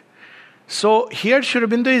mind. So here Sri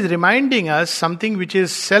Aurobindo is reminding us something which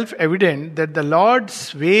is self-evident, that the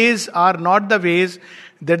Lord's ways are not the ways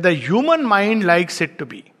that the human mind likes it to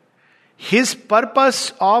be. His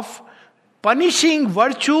purpose of punishing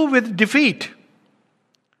virtue with defeat,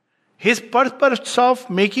 his purpose of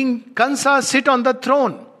making Kansa sit on the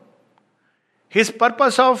throne, his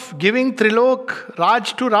purpose of giving Trilok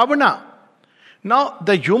Raj to Ravana. Now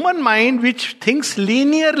the human mind, which thinks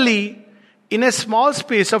linearly in a small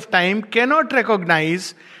space of time, cannot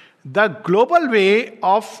recognize the global way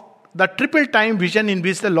of the triple time vision in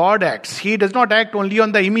which the Lord acts. He does not act only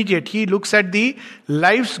on the immediate. He looks at the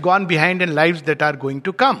lives gone behind and lives that are going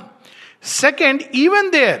to come. Second,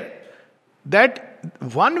 even there, that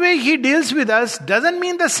one way he deals with us doesn't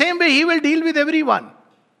mean the same way he will deal with everyone.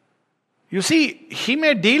 You see, he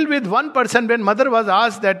may deal with one person. When mother was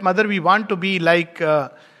asked that, "Mother, we want to be like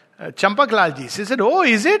Champaklalji." She said, "Oh,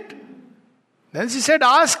 is it?" Then she said,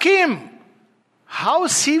 "Ask him how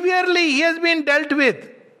severely he has been dealt with."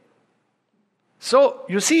 So,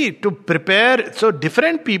 you see, to prepare, so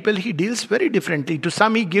different people, he deals very differently. To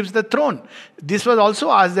some, he gives the throne. This was also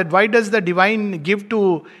asked that why does the divine give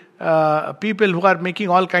to people who are making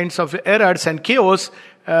all kinds of errors and chaos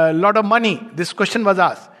a lot of money? This question was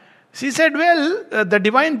asked. She said, well, the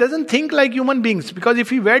divine doesn't think like human beings, because if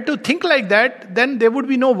he were to think like that, then there would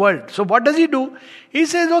be no world. So what does he do? He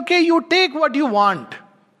says, okay, you take what you want.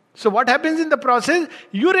 So what happens in the process?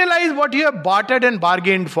 You realize what you have bartered and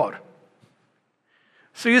bargained for.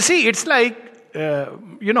 So you see, it's like,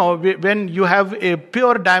 when you have a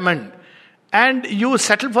pure diamond and you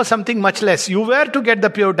settle for something much less. You were to get the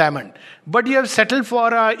pure diamond, but you have settled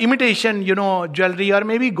for imitation, jewelry or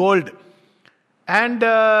maybe gold. And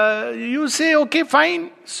you say, okay,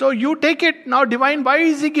 fine. So you take it. Now divine, why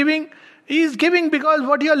is he giving? He is giving because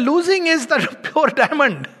what you are losing is the pure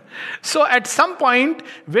diamond. So at some point,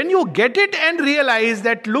 when you get it and realize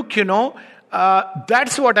that, look,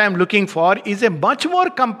 that's what I am looking for, is a much more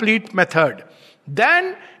complete method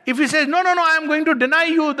than if he says, no, I am going to deny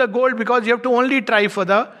you the gold because you have to only try for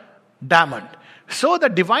the diamond. So the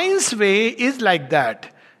divine's way is like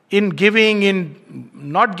that. In giving, in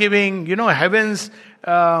not giving, heaven's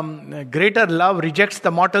greater love rejects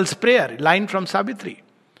the mortal's prayer. Line from Savitri.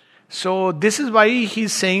 So this is why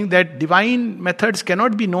he's saying that divine methods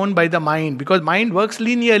cannot be known by the mind, because mind works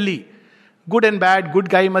linearly. Good and bad, good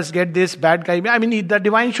guy must get this, bad guy. The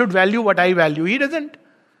divine should value what I value. He doesn't.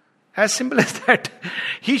 As simple as that.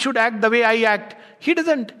 He should act the way I act. He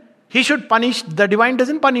doesn't. He should punish. The divine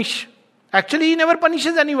doesn't punish. Actually, he never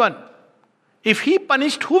punishes anyone. If he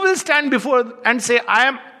punished, who will stand before and say,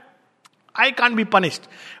 I can't be punished?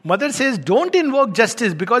 Mother says, don't invoke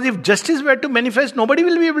justice, because if justice were to manifest, nobody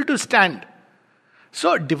will be able to stand.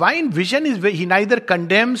 So divine vision is where he neither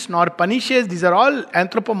condemns nor punishes. These are all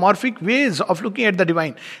anthropomorphic ways of looking at the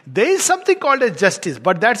divine. There is something called as justice,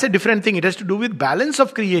 but that's a different thing. It has to do with balance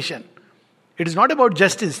of creation. It is not about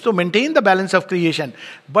justice. So maintain the balance of creation.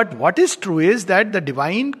 But what is true is that the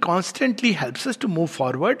divine constantly helps us to move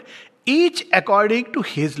forward, each according to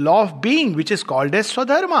his law of being, which is called as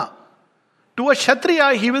Swadharma. To a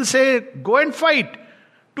Kshatriya, he will say, go and fight.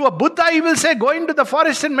 To a Buddha, he will say, go into the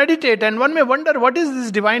forest and meditate. And one may wonder, what is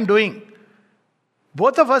this divine doing?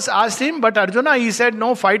 Both of us asked him, but Arjuna, he said,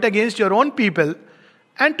 no, fight against your own people.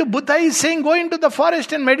 And to Buddha, he is saying, go into the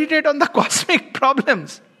forest and meditate on the cosmic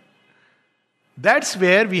problems. That's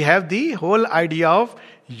where we have the whole idea of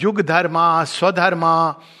Yug Dharma,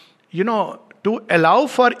 Swadharma, to allow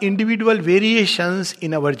for individual variations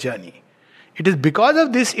in our journey. It is because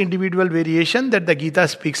of this individual variation that the Gita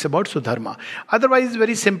speaks about Sudharma. Otherwise, it's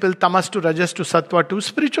very simple, tamas to rajas to sattva to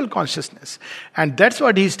spiritual consciousness. And that's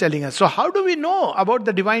what he is telling us. So how do we know about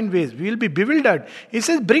the divine ways? We will be bewildered. He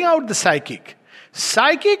says, bring out the psychic.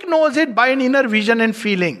 Psychic knows it by an inner vision and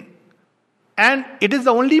feeling. And it is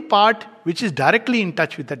the only part which is directly in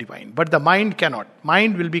touch with the divine. But the mind cannot.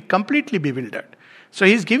 Mind will be completely bewildered. So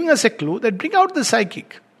he's giving us a clue that bring out the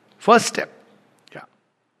psychic. First step. Yeah.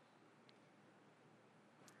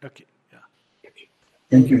 Okay. Yeah.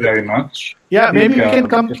 Thank you very much. Yeah, maybe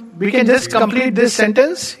we can just complete this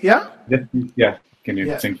sentence. Yeah? Yeah. Can you?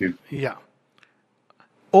 Yeah. Thank you. Yeah.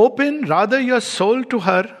 Open rather your soul to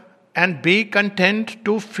her and be content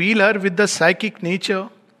to feel her with the psychic nature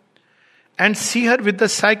and see her with the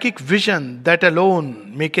psychic vision that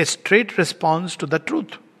alone make a straight response to the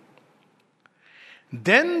truth.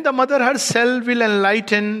 Then the mother herself will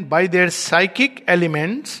enlighten by their psychic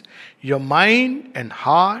elements your mind and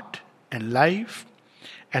heart and life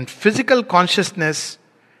and physical consciousness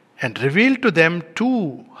and reveal to them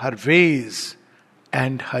too her ways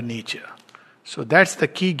and her nature. So that's the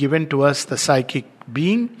key given to us, the psychic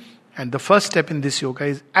being. And the first step in this yoga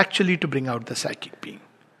is actually to bring out the psychic being.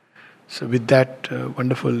 So with that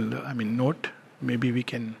wonderful note, maybe we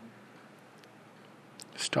can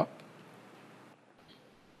stop.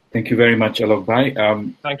 Thank you very much, Alok Bhai.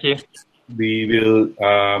 Thank you. We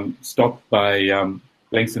will stop by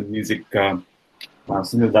playing some music,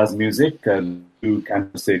 Sunil Das music, to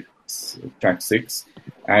Canto 6, track 6.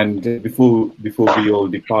 And before we all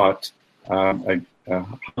depart, a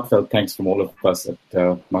heartfelt thanks from all of us at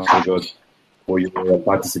Master God for your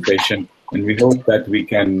participation. And we hope that we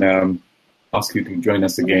can ask you to join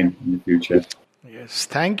us again in the future. Yes,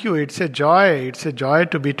 thank you. It's a joy. It's a joy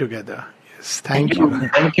to be together. Yes, thank you.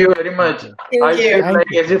 Thank you very much. Thank I you. feel Thank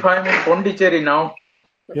like you. as if I'm in Pondicherry now.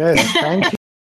 Yes, thank you.